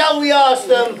 Shall we ask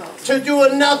them to do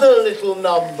another little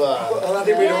number? Well, I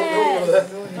think we don't know, Mother.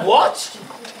 What?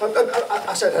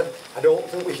 I said I don't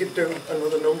think we could do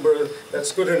another number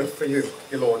that's good enough for you,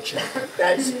 your lordship.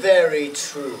 That's very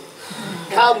true.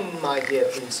 Come, my dear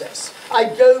princess. I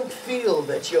don't feel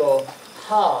that your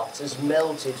heart has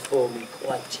melted for me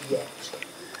quite yet.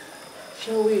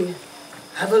 Shall we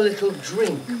have a little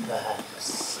drink,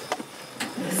 perhaps?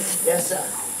 Yes, sir.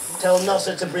 Tell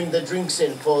Nasser to bring the drinks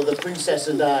in for the princess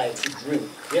and I to drink.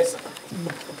 Yes, sir.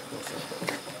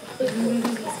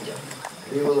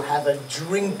 We will have a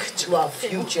drink to our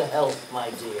future health, my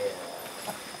dear.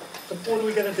 So what are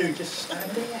we going to do? Just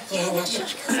stand there? Yeah, that's sure.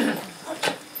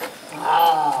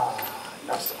 Ah,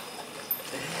 Nasser.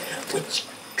 Which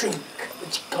drink,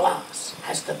 which glass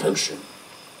has the potion?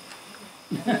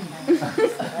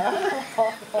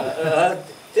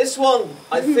 This one,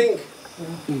 I think.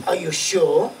 Are you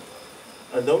sure?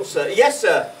 No, sir. Yes,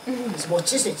 sir.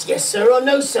 What is it? Yes, sir, or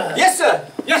no, sir? Yes,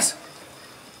 sir. Yes.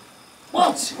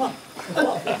 What?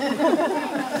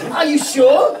 Are you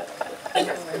sure?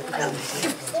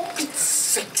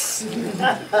 Six.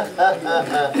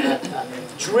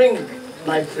 Drink,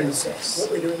 my princess. What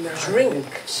are we doing now?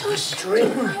 Drink. Shush.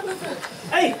 Drink.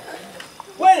 Hey,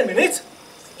 wait a minute.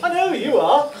 I know who you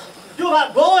are. You're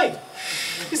that boy.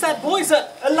 It's that boy, it's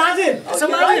Aladdin. It's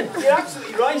Aladdin. Right. You're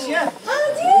absolutely right, yeah.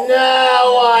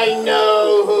 Now I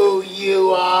know who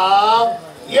you are.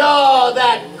 You're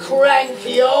that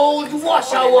cranky old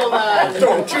washerwoman.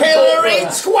 Hillary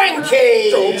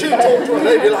Twanky. Don't you talk to a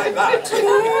lady like that.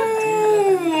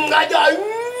 I don't.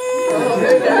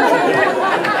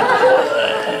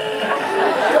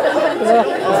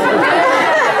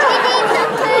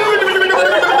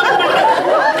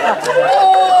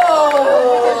 Oh,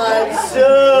 I'm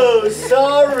so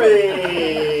sorry.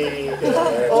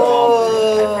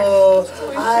 Oh,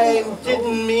 I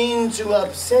didn't mean to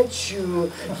upset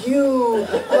you. You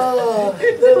are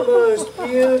the most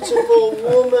beautiful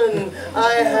woman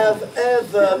I have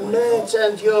ever met,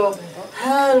 and your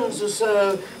hands are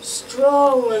so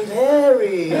strong and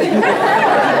hairy.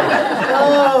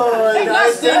 Oh, and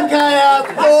I think I have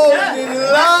fallen in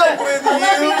love with you.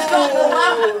 Aladdin's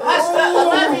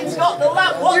got the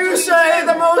lamp. What You say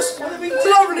the most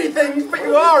lovely things, but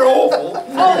you are awful.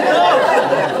 Oh,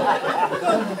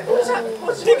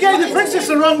 no. You gave the princess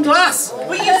the wrong glass.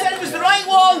 But you said it was the right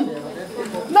one.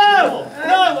 No.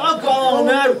 Oh,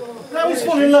 no. Now he's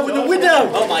falling in love with the widow.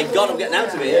 Oh, my God, I'm getting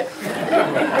out of here.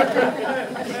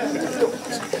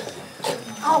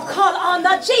 Oh, come on,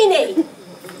 the genie.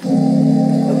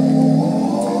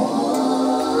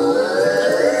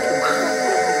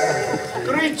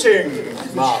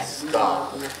 Greetings, master.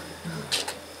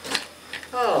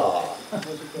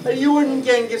 Are you and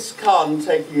Genghis Khan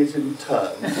taking it in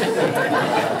turns?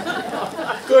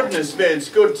 Goodness me, it's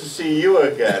good to see you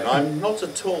again. I'm not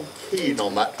at all keen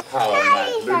on that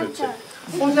power-mad lunatic.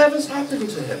 Whatever's happened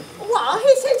to him? Well,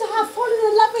 he seemed to have fallen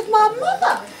in love with my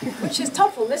mother, which is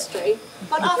total mystery.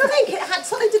 But I think it had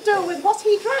something to do with what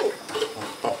he drank.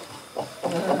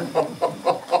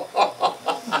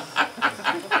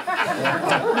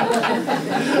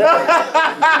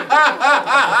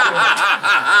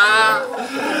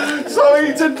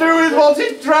 Something to do with what he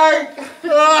drank.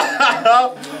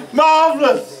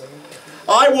 Marvellous.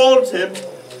 I warned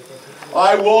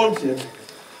him.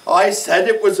 I said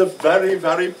it was a very,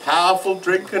 very powerful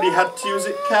drink and he had to use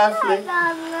it carefully.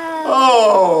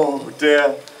 Oh,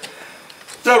 dear.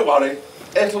 Don't worry.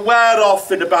 It'll wear off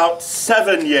in about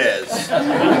 7 years.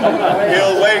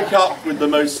 He'll wake up with the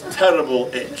most terrible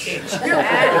itch.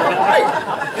 Hey,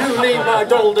 you leave my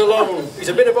doll alone. He's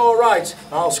a bit of all right.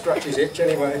 I'll scratch his itch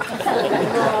anyway.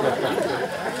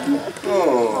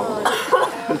 Oh.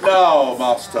 Now,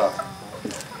 Master,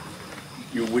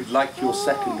 you would like your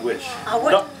second wish.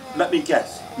 No, let me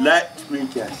guess. Let me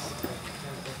guess.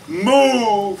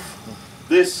 Move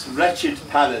this wretched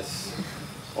palace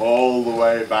all the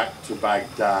way back to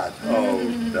Baghdad. Oh,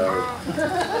 no.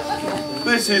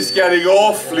 This is getting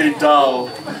awfully dull.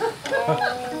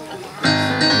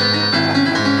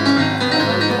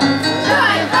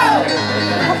 Jai-ho!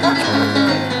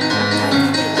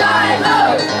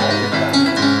 Jai-ho!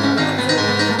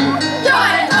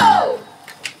 Jai-ho!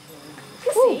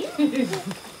 Kissy?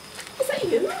 Is that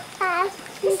you?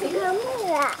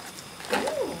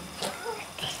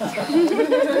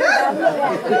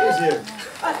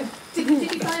 Did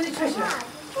you find the treasure?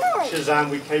 Shazam,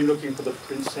 we came looking for the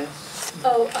princess.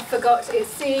 Oh, I forgot. It's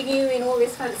seeing you in all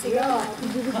this fancy garb.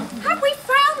 Have we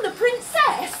found the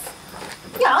princess?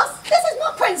 Yes, this is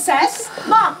my princess.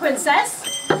 My princess.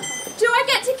 Do I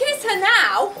get to kiss her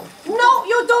now? No,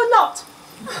 you do not.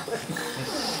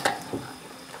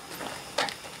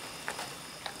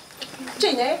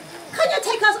 Ginny, can you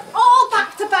take us all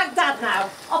back to Baghdad now,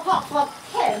 apart from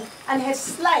him and his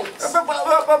slaves?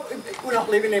 We're not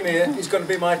leaving him here. He's going to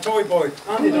be my toy boy,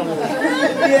 aren't you, Donald?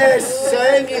 Yes,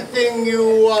 anything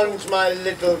you want, my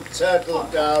little turtle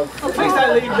dove. Please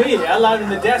don't leave me here alone in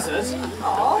the desert.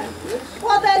 Oh.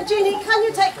 Well then, Ginny, can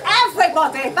you take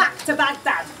everybody back to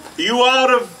Baghdad? You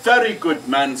are a very good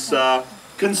man, sir.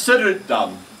 Consider it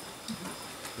done.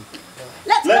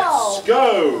 Let's go.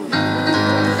 Go.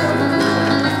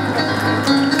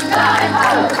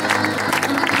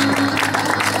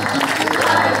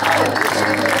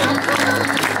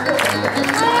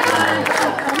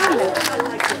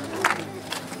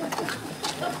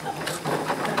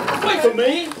 Wait for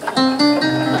me.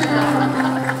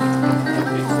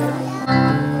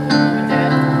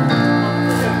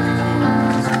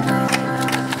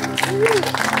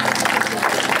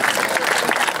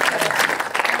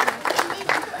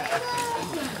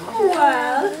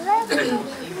 Well,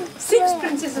 6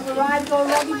 princes have arrived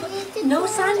already, but no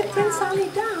sign of Prince Ali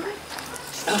down.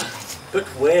 But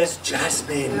where's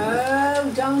Jasmine?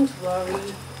 Oh, don't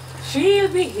worry. She'll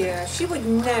be here. She would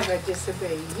never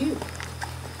disobey you.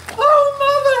 Oh,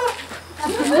 Mother!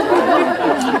 Have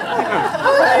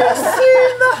you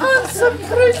seen the handsome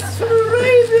prince from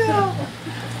Arabia?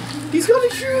 He's got a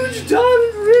huge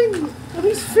diamond ring on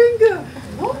his finger.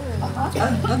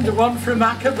 And the one from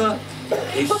Aqaba.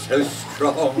 He's so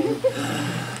strong.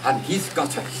 And he's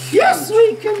got a huge... Yes,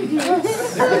 we can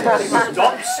guess.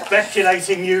 Stop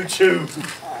speculating, you two.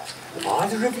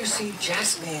 Either of you see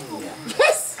Jasmine?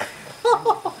 Yes!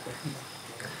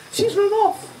 She's run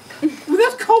off with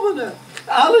that commoner,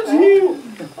 Aladdin.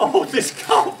 Oh, this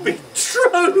can't be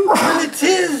true. Well, it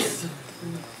is.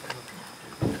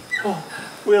 Oh,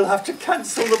 we'll have to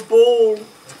cancel the ball.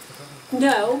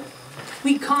 No,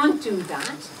 we can't do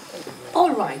that.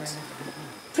 All right.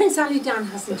 Prince Ali Dan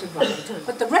hasn't arrived,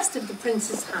 but the rest of the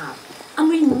princes have. And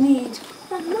we need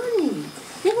the money.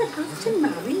 They will have to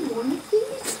marry one of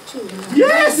these two.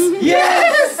 Yes!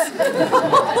 Yes!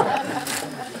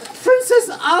 Princess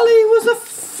Ali was a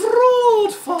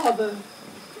fraud, Father.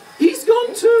 He's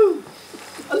gone too.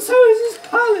 And so is his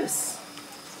palace.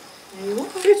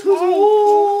 It was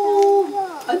all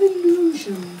an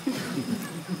illusion.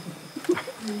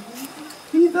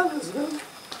 Leave those, though.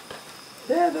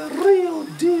 They're the real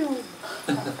deal.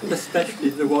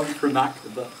 Especially the one from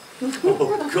Aqaba.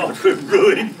 Oh, God, we're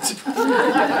ruined.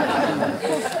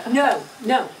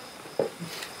 No.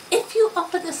 If you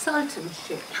offer the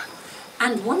sultanship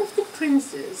and one of the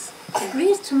princes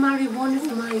agrees to marry one of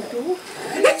my daughters...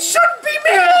 It should be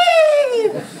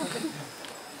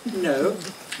me! No,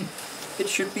 it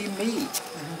should be me.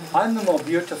 I'm the more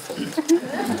beautiful.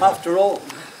 After all,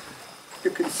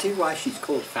 you can see why she's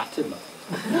called Fatima.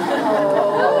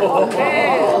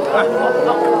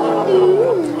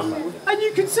 And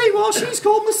you can see why she's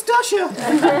called Mustasha.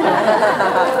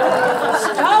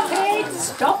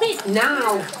 Stop it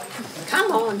now.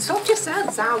 Come on, sort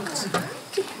yourselves out.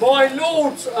 My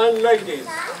lords and ladies,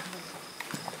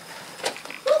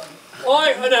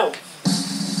 I announce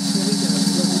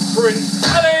Prince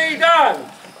Ali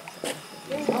Dan.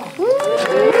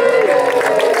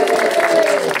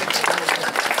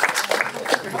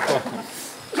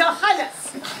 Your Highness,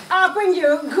 I'll bring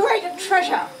you great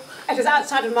treasure. It is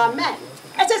outside of my men.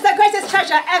 It is the greatest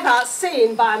treasure ever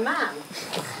seen by man.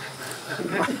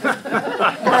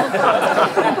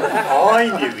 I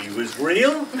knew he was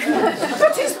real.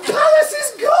 But his palace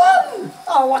is gone!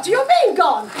 Oh, what do you mean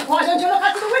gone? Why don't you look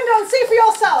out of the window and see for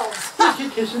yourselves?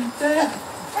 It isn't there.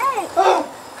 Oh!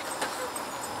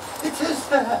 It is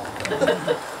there.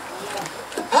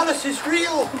 The palace is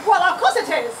real. Well, of course it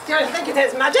is. Do you think it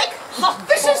is magic? Oh,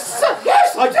 this is so...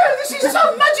 Yes, I do. This is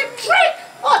some magic trick.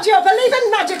 Oh, do you believe in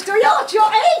magic, do you, at your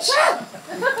age?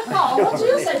 Oh, what do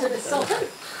you say to this, Sultan?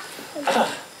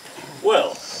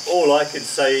 Well, all I can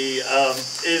say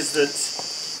is that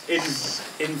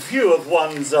in view of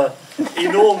one's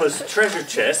enormous treasure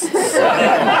chests, you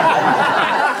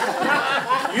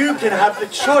can have the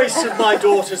choice of my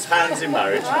daughter's hands in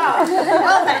marriage.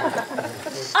 Well then,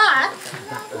 I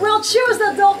will choose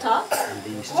the daughter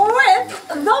with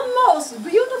the most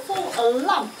beautiful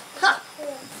lump. Ha!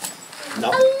 No.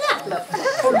 A lamp.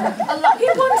 A lamp. He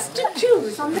wants to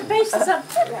choose on the basis of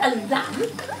a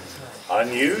lamp.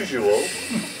 Unusual,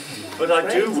 but I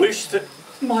do wish that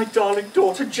my darling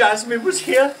daughter Jasmine was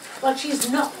here. Well, she's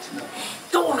not.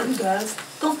 Go on, girls.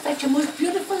 Go fetch your most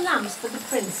beautiful lamps for the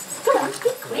prince. Come on,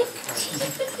 be quick.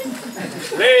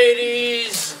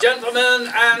 Ladies, gentlemen,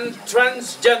 and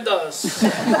transgenders,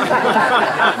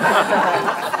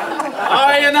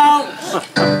 I announce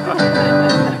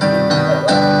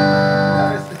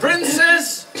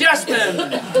Princess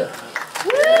Jasmine.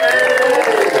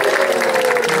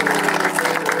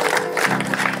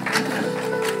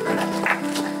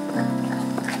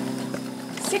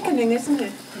 Sickening, isn't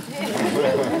it?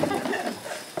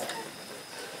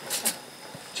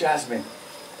 Jasmine,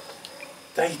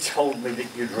 they told me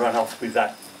that you'd run off with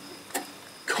that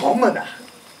commoner.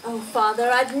 Oh, Father,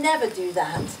 I'd never do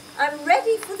that. I'm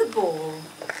ready for the ball.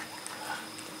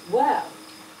 Well,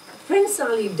 Prince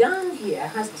Ali Dan here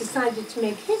has decided to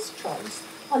make his choice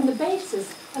on the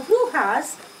basis of who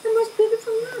has the most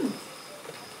beautiful lamp.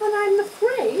 And I'm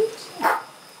afraid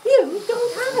you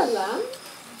don't have a lamp.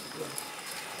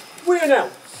 We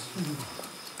announce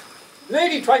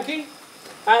Lady Twanky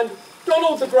and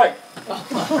Donald the Great.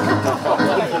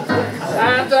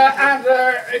 and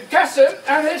Cassim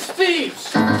and his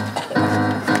thieves.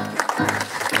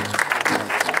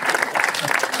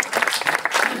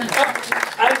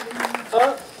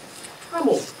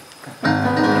 Hamill.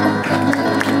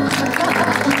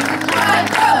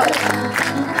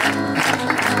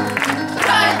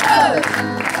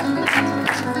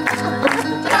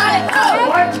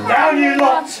 Down you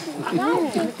lot!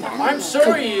 I'm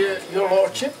sorry, Your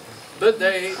Lordship, but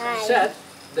they said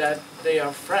that they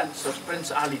are friends of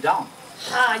Prince Ali Dan.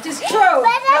 Ah, it is true, Your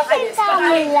Highness, but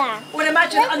I would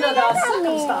imagine under the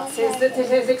circumstances that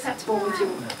it is acceptable with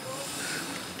you.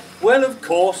 Well, of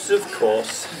course, of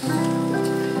course.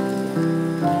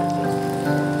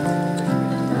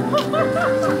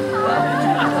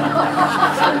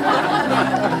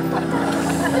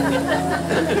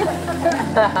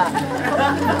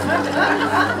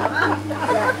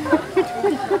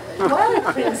 Well,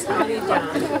 Prince Ali Dan,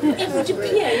 it would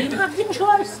appear you have the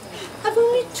choice of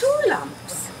only 2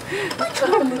 lamps. Which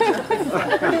one would you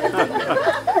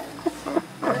prefer?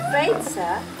 I'm afraid,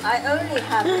 sir, I only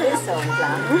have this old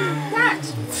lamp.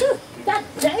 That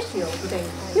dirty old thing.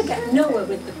 You get nowhere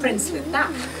with the prince with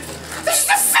that. This is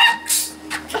a fix!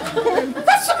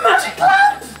 That's a magic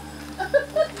lamp!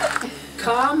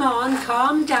 Calm on,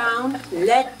 calm down.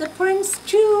 Let the prince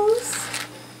choose.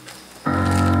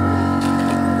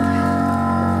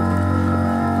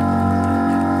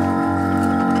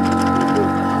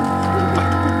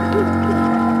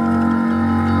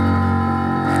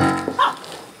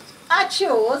 I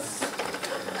choose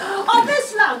on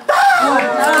this lamp.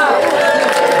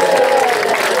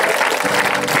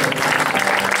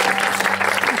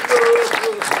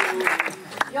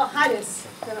 Your Highness,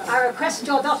 I request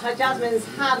your daughter Jasmine's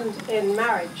hand in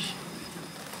marriage.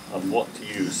 And what do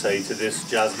you say to this,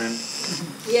 Jasmine?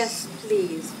 Yes,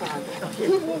 please, Father.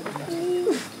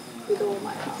 With all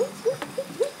my heart.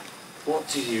 What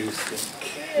do you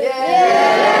think?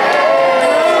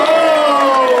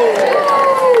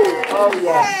 Oh,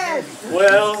 yes.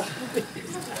 Well,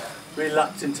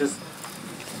 reluctant as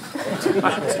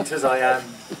I am,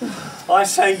 I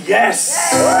say yes!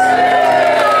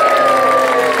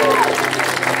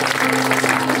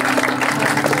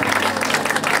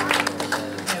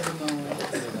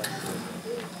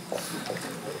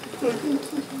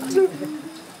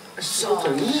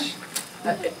 Sultan,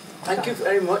 thank you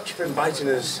very much for inviting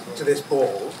us to this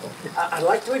ball. I'd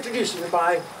like to introduce you to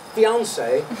my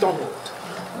fiancé, Donald.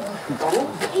 Donald?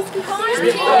 He's behind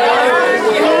you!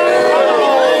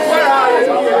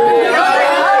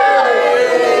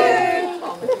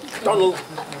 Donald,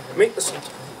 meet the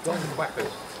Sultan.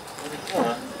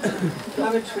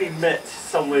 Haven't we met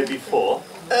somewhere before?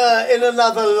 In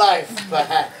another life,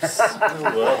 perhaps.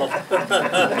 Well,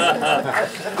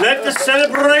 let the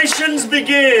celebrations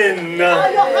begin! Oh,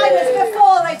 Your Highness,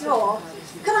 before they talk,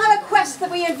 can I request that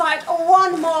we invite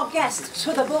one more guest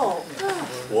to the ball?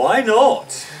 Why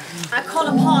not? I call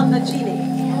upon the genie.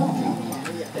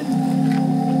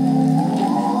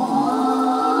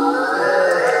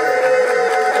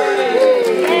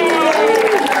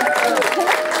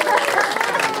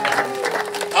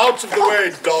 Out of the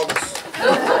way, dogs.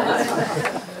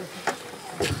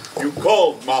 You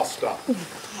called, master.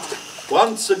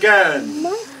 Once again,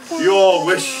 your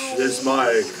wish is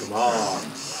my command.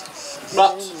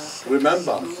 But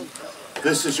remember,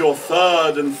 this is your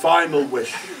third and final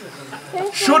wish.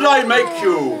 Should I make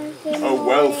you a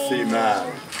wealthy man?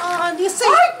 You see,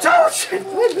 I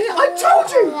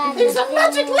told you, it's a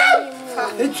magic lamp.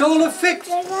 It's all a fix.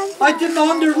 I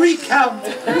demand a recount.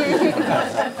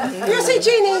 You see,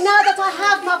 Genie, now that I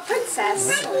have my princess,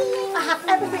 I have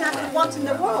everything I could want in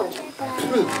the world.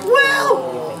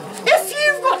 Well, if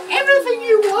you've got everything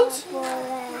you want,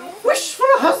 wish for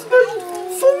a husband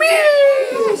for me!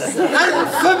 And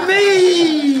for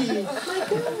me!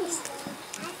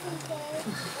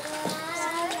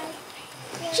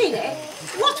 Genie,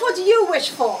 what would you wish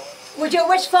for? Would you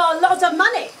wish for lots of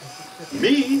money?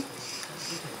 Me?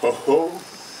 Oh,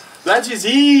 that is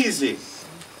easy.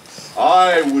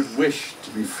 I would wish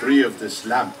to be free of this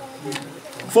lamp.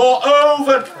 For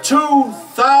over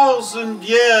 2,000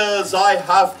 years I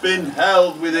have been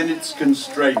held within its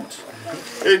constraint.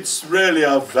 It's really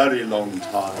a very long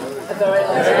time.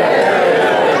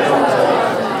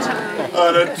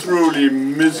 And a truly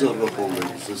miserable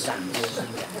existence.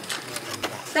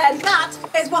 Then that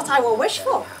is what I will wish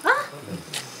for, huh?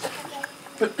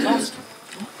 But master,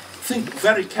 think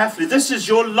very carefully. This is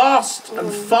your last and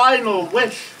final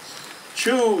wish.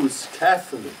 Choose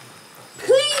carefully.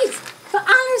 Please, for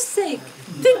Allah's sake,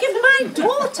 think of my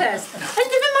daughters and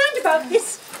never mind about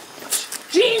this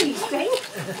genie thing.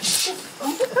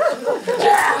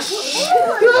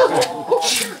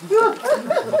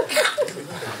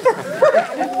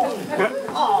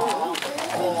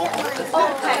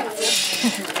 Okay.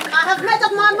 I have made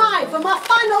up my mind for my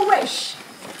final wish.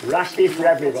 Rashy for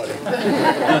everybody.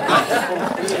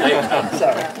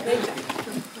 Sorry.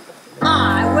 I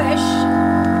wish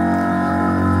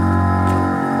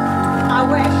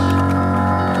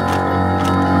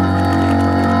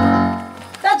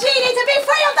the genie to be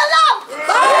free of the lamp!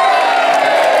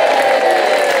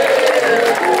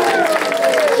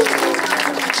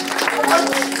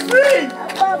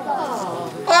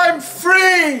 I'm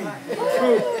free!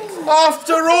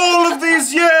 After all of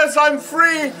these years, I'm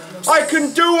free. I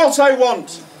can do what I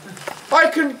want. I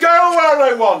can go where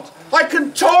I want. I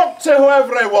can talk to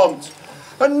whoever I want.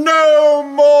 And no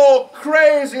more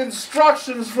crazy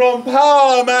instructions from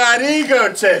power mad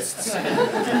egotists.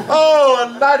 Oh,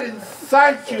 Aladdin,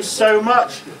 thank you so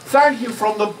much. Thank you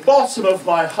from the bottom of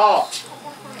my heart.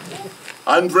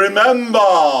 And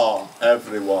remember,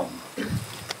 everyone,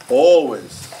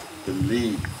 always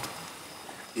believe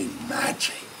in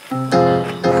magic.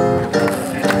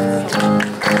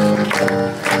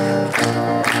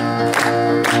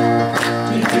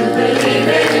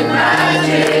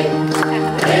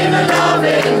 In a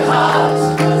loving heart,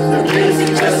 the music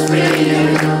just for you.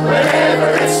 Wherever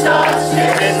it starts,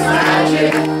 yes, it's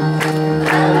magic.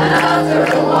 And then after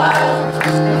a while,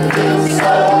 you feel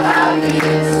so happy.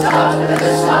 It starts with a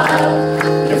smile.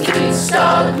 Your feet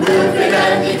start moving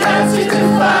and you dance to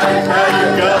find how you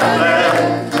got there.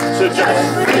 So just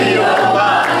free your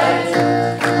mind.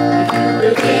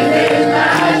 If you believe in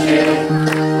magic,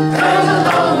 come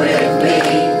along with me.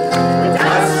 We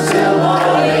dance till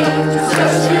morning.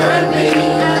 Just you and me,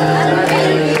 and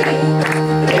maybe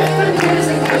if the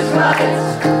music is right,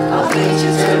 I'll meet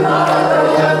you tomorrow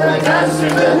and we'll dance through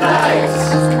the night.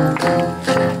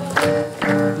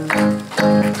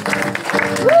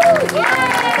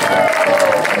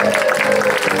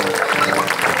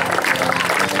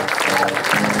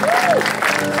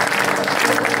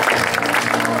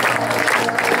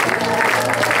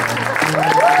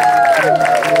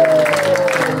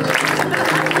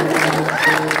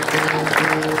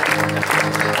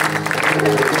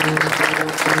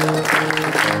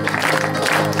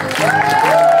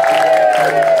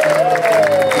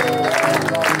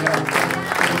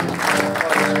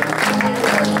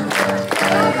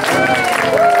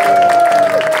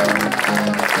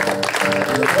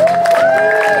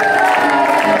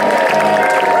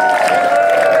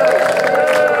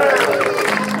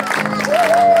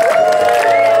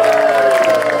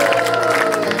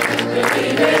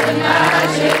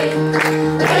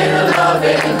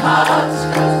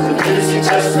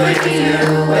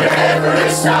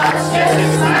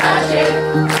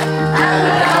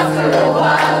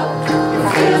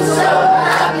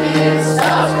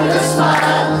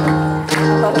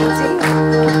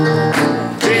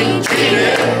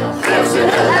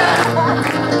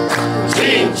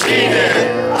 Gene, Gene,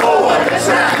 oh what a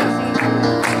tramp.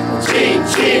 Gene,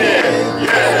 Gene,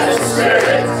 you're the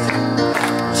spirit.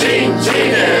 Gene,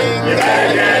 Gene, you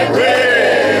better get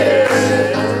rich.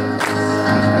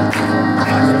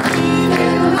 Believe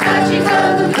in the magic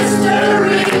of the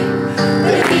mystery.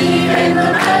 Believe in the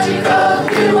magic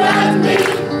of you and me.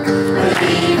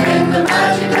 Believe in the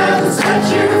magic that will set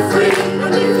you free.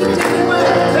 And if you do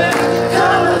well,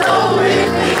 come along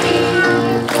with me.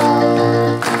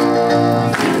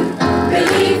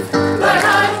 Believe like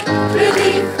I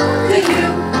believe that you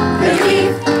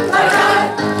believe like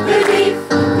I believe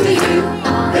that you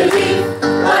believe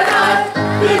like I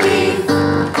believe.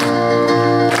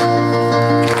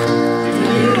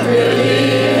 You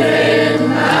believe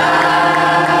in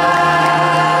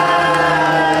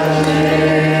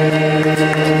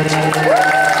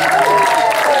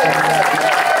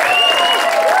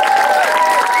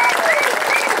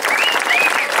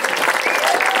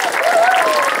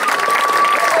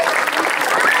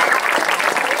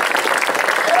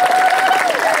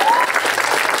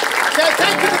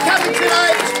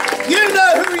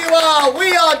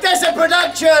We are Desert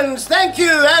Productions. Thank you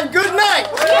and good night.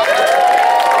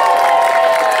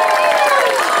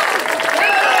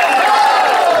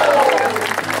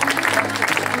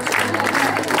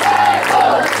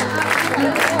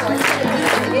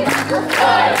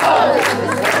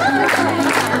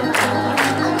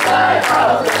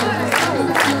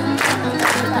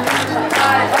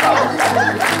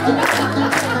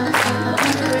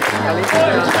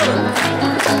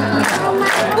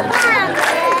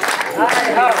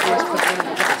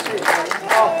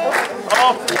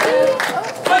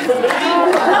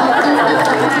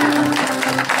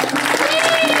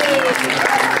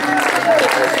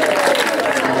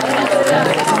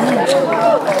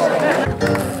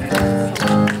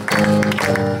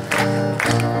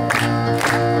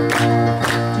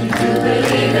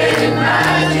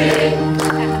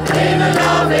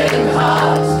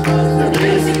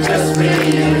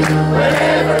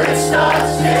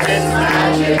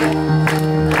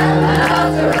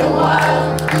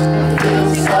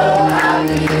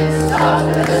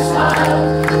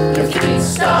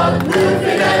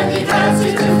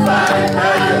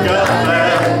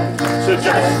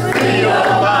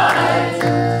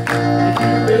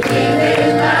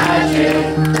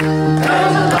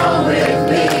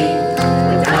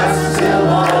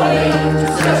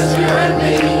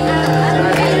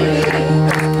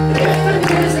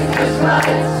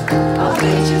 I'll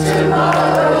meet you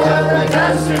tomorrow.